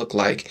walk should look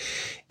like.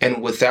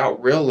 And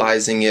without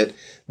realizing it,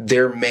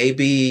 there may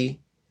be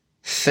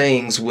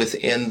things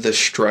within the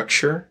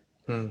structure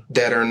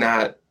that are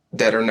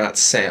not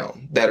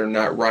sound, that are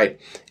not right.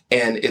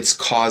 And it's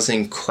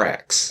causing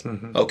cracks.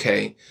 Mm-hmm.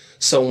 Okay.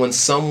 So when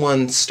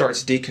someone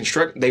starts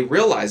deconstructing, they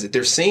realize it,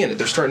 they're seeing it,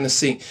 they're starting to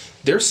see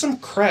there's some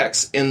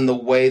cracks in the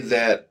way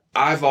that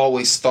I've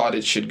always thought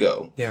it should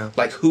go. Yeah.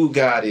 Like who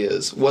God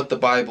is, what the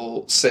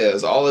Bible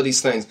says, all of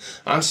these things.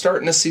 I'm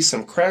starting to see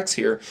some cracks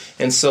here.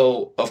 And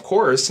so, of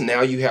course,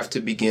 now you have to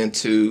begin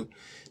to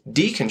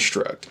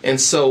deconstruct. And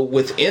so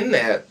within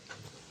that,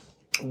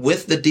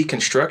 with the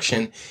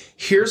deconstruction,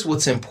 here's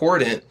what's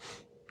important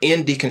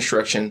in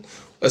deconstruction.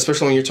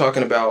 especially when you're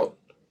talking about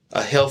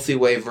a healthy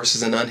way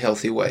versus an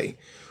unhealthy way.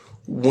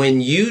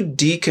 When you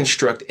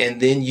deconstruct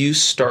and then you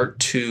start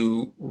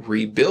to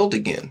rebuild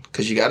again,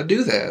 because you got to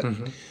do that.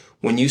 Mm-hmm.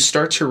 When you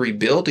start to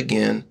rebuild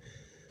again,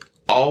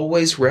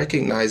 always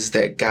recognize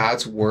that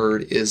God's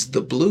word is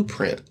the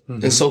blueprint.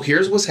 Mm-hmm. And so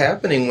here's what's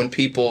happening when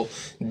people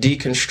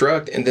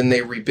deconstruct and then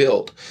they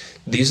rebuild.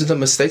 These are the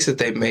mistakes that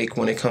they make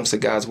when it comes to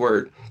God's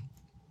word.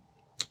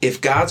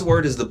 If God's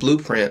word is the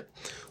blueprint,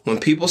 when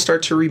people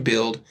start to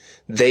rebuild,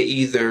 they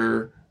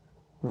either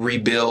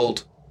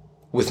rebuild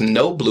with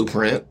no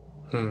blueprint,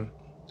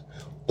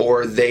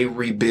 or they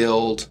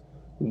rebuild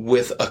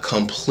with a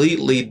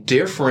completely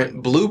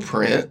different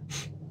blueprint,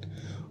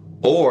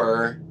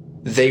 or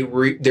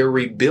they're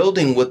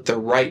rebuilding with the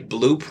right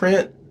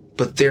blueprint,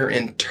 but they're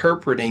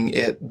interpreting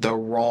it the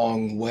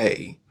wrong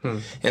way.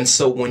 And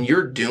so when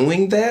you're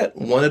doing that,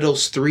 one of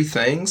those three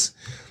things,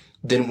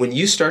 then when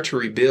you start to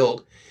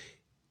rebuild,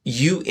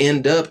 you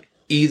end up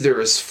either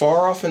as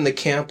far off in the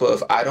camp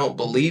of, I don't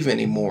believe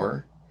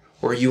anymore,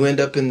 or you end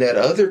up in that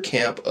other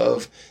camp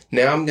of,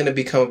 now I'm going to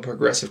become a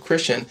progressive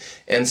Christian.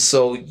 And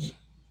so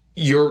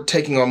you're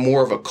taking on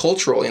more of a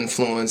cultural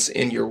influence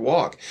in your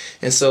walk.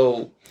 And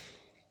so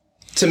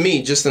to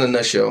me, just in a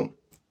nutshell,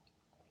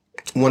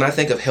 when I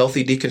think of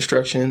healthy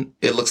deconstruction,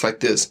 it looks like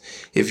this.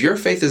 If your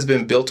faith has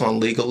been built on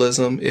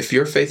legalism, if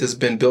your faith has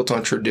been built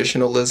on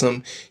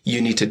traditionalism,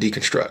 you need to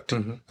deconstruct.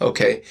 Mm-hmm.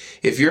 Okay?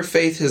 If your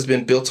faith has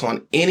been built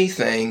on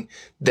anything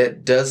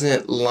that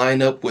doesn't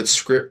line up with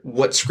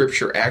what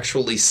Scripture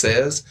actually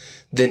says,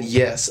 then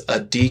yes, a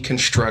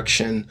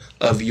deconstruction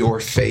of your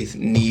faith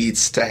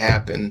needs to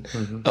happen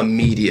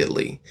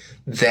immediately.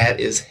 That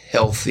is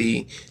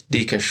healthy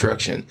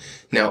deconstruction.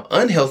 Now,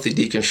 unhealthy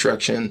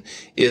deconstruction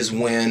is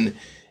when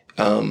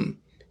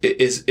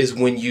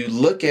when you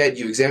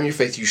examine your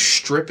faith, you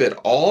strip it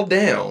all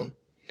down,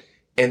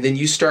 and then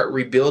you start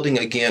rebuilding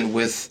again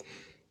with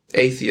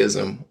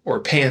atheism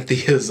or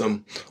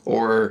pantheism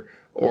or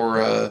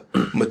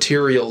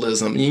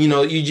materialism. You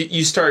know,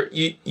 you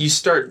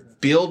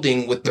start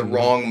building with the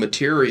wrong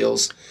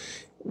materials,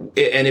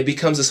 and it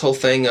becomes this whole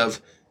thing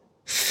of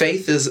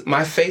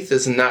my faith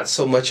is not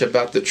so much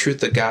about the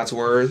truth of God's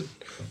word.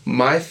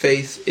 My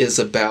faith is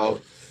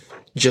about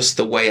just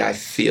the way I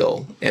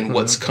feel and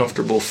what's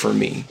comfortable for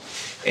me,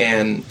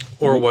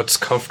 or what's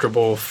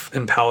comfortable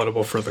and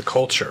palatable for the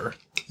culture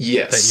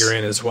that you're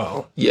in as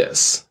well.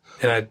 Yes.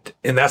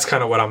 And that's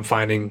kind of what I'm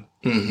finding.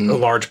 A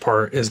large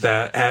part is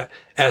that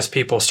as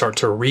people start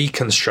to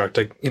reconstruct,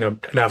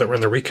 now that we're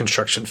in the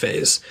reconstruction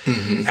phase,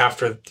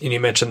 after you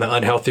mentioned the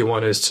unhealthy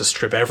one is to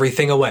strip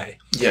everything away.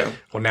 Yeah.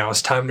 Well, now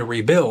it's time to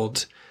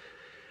rebuild,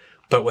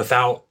 but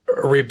without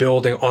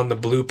rebuilding on the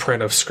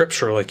blueprint of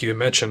Scripture, like you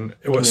mentioned,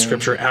 what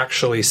Scripture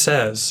actually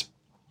says.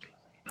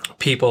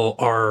 People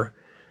are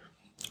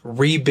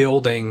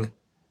rebuilding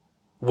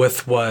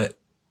with what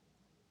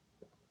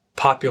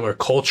popular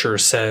culture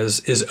says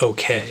is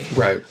okay.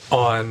 Right.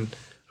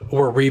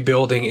 We're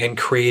rebuilding and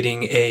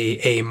creating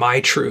a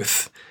my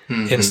truth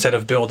instead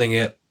of building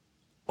it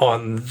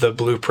on the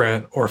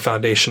blueprint or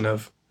foundation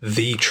of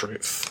the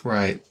truth.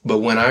 Right. But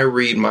when I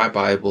read my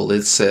Bible,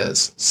 it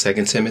says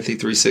 2 Timothy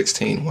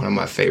 3:16, one of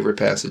my favorite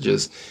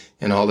passages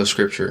in all of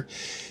Scripture.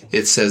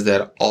 It says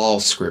that all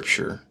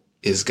Scripture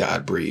is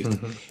God-breathed.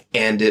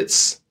 And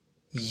it's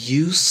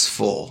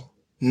useful,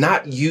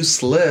 not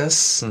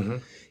useless.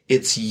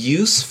 It's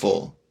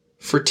useful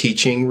for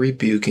teaching,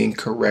 rebuking,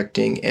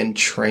 correcting, and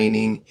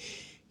training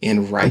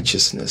in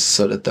righteousness,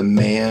 so that the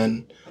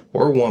man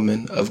or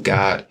woman of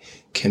God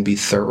can be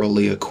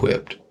thoroughly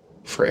equipped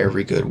for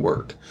every good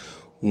work.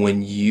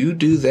 When you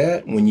do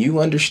that, when you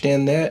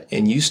understand that,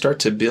 and you start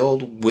to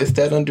build with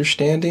that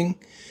understanding,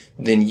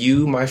 then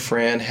you, my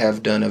friend,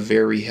 have done a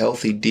very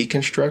healthy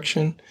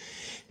deconstruction.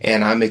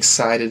 And I'm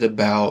excited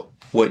about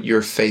what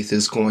your faith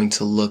is going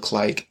to look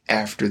like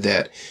after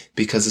that,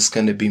 because it's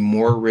going to be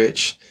more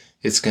rich,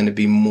 it's going to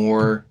be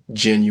more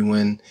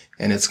genuine,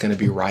 and it's going to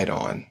be right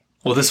on.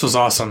 Well, this was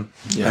awesome.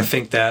 Yeah. I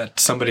think that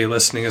somebody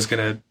listening is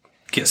going to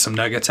get some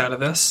nuggets out of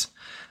this.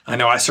 I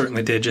know I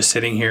certainly did, just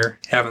sitting here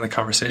having the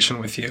conversation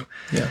with you.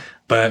 Yeah.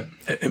 But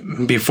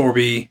before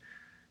we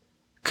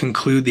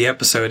conclude the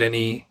episode,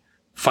 any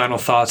final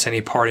thoughts, any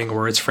parting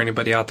words for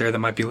anybody out there that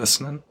might be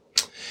listening?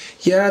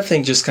 Yeah, I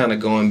think just kind of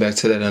going back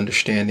to that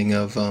understanding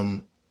of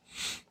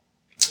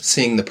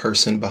seeing the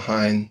person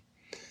behind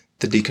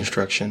the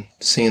deconstruction,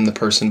 seeing the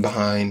person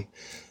behind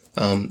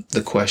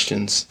the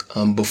questions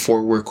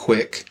before we're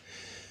quick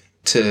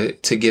to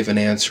give an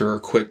answer or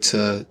quick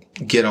to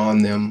get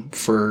on them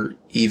for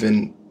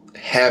even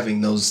having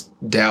those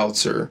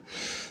doubts or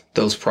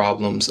those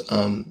problems,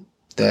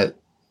 that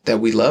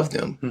we love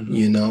them,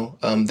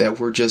 that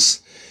we're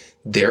just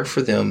there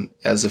for them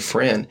as a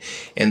friend,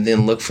 and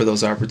then look for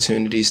those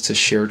opportunities to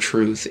share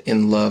truth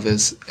in love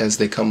as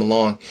they come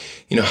along.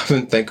 I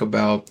often think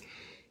about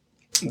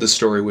the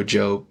story with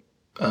Job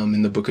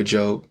in the book of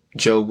Job.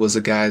 Job was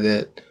a guy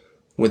that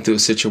went through a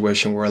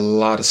situation where a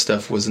lot of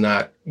stuff was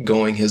not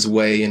going his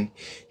way, and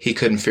he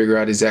couldn't figure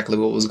out exactly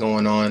what was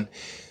going on.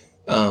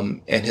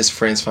 And his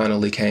friends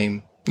finally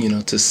came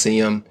to see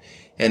him.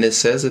 And it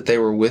says that they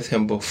were with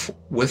him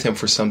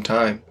for some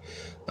time.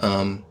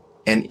 And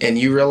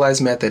you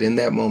realize, Matt, that in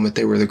that moment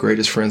they were the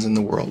greatest friends in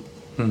the world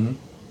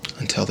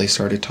until they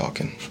started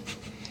talking.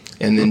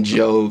 And then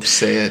Job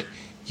said,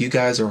 "You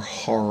guys are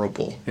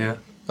horrible." Yeah.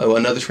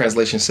 Another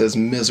translation says,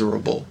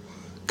 "Miserable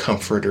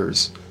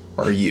comforters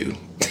are you."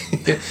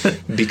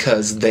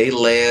 Because they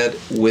led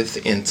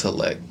with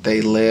intellect.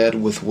 They led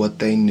with what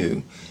they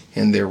knew.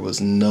 And there was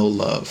no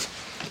love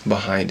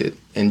behind it.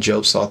 And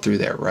Job saw through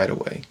that right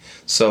away.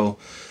 So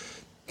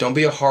don't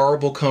be a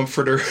horrible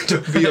comforter.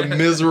 Don't be a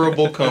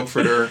miserable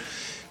comforter.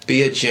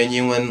 Be a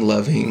genuine,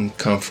 loving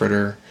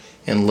comforter.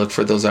 And look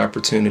for those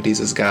opportunities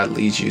as God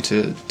leads you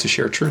to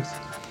share truth.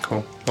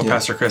 Cool. Well,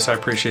 Pastor Chris, I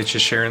appreciate you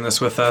sharing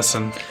this with us,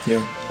 and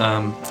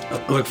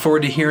look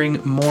forward to hearing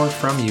more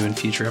from you in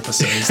future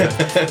episodes. I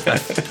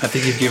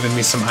think you've given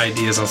me some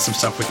ideas on some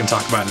stuff we can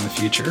talk about in the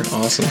future.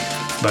 Awesome.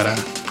 But I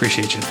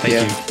appreciate you. Thank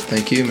you.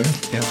 Thank you, man.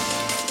 Yeah.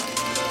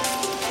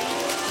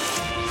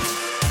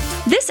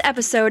 This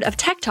episode of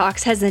Tech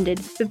Talks has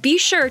ended, but be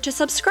sure to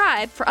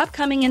subscribe for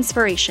upcoming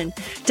inspiration.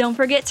 Don't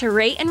forget to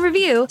rate and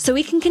review so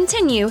we can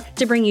continue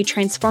to bring you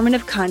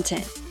transformative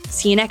content.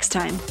 See you next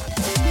time.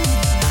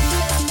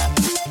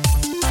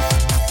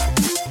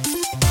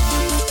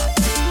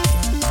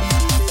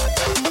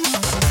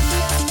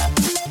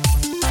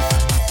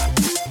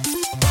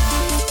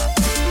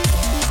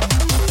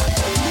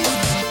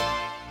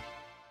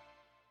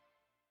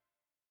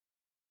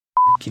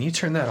 Can you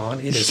turn that on?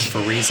 It is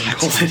freezing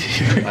cold in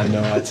here. I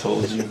know, I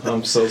told you.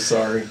 I'm so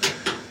sorry.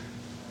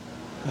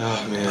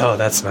 Oh, man. Oh,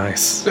 that's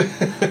nice.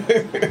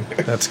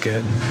 That's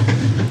good.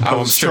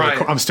 I'm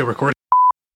still recording.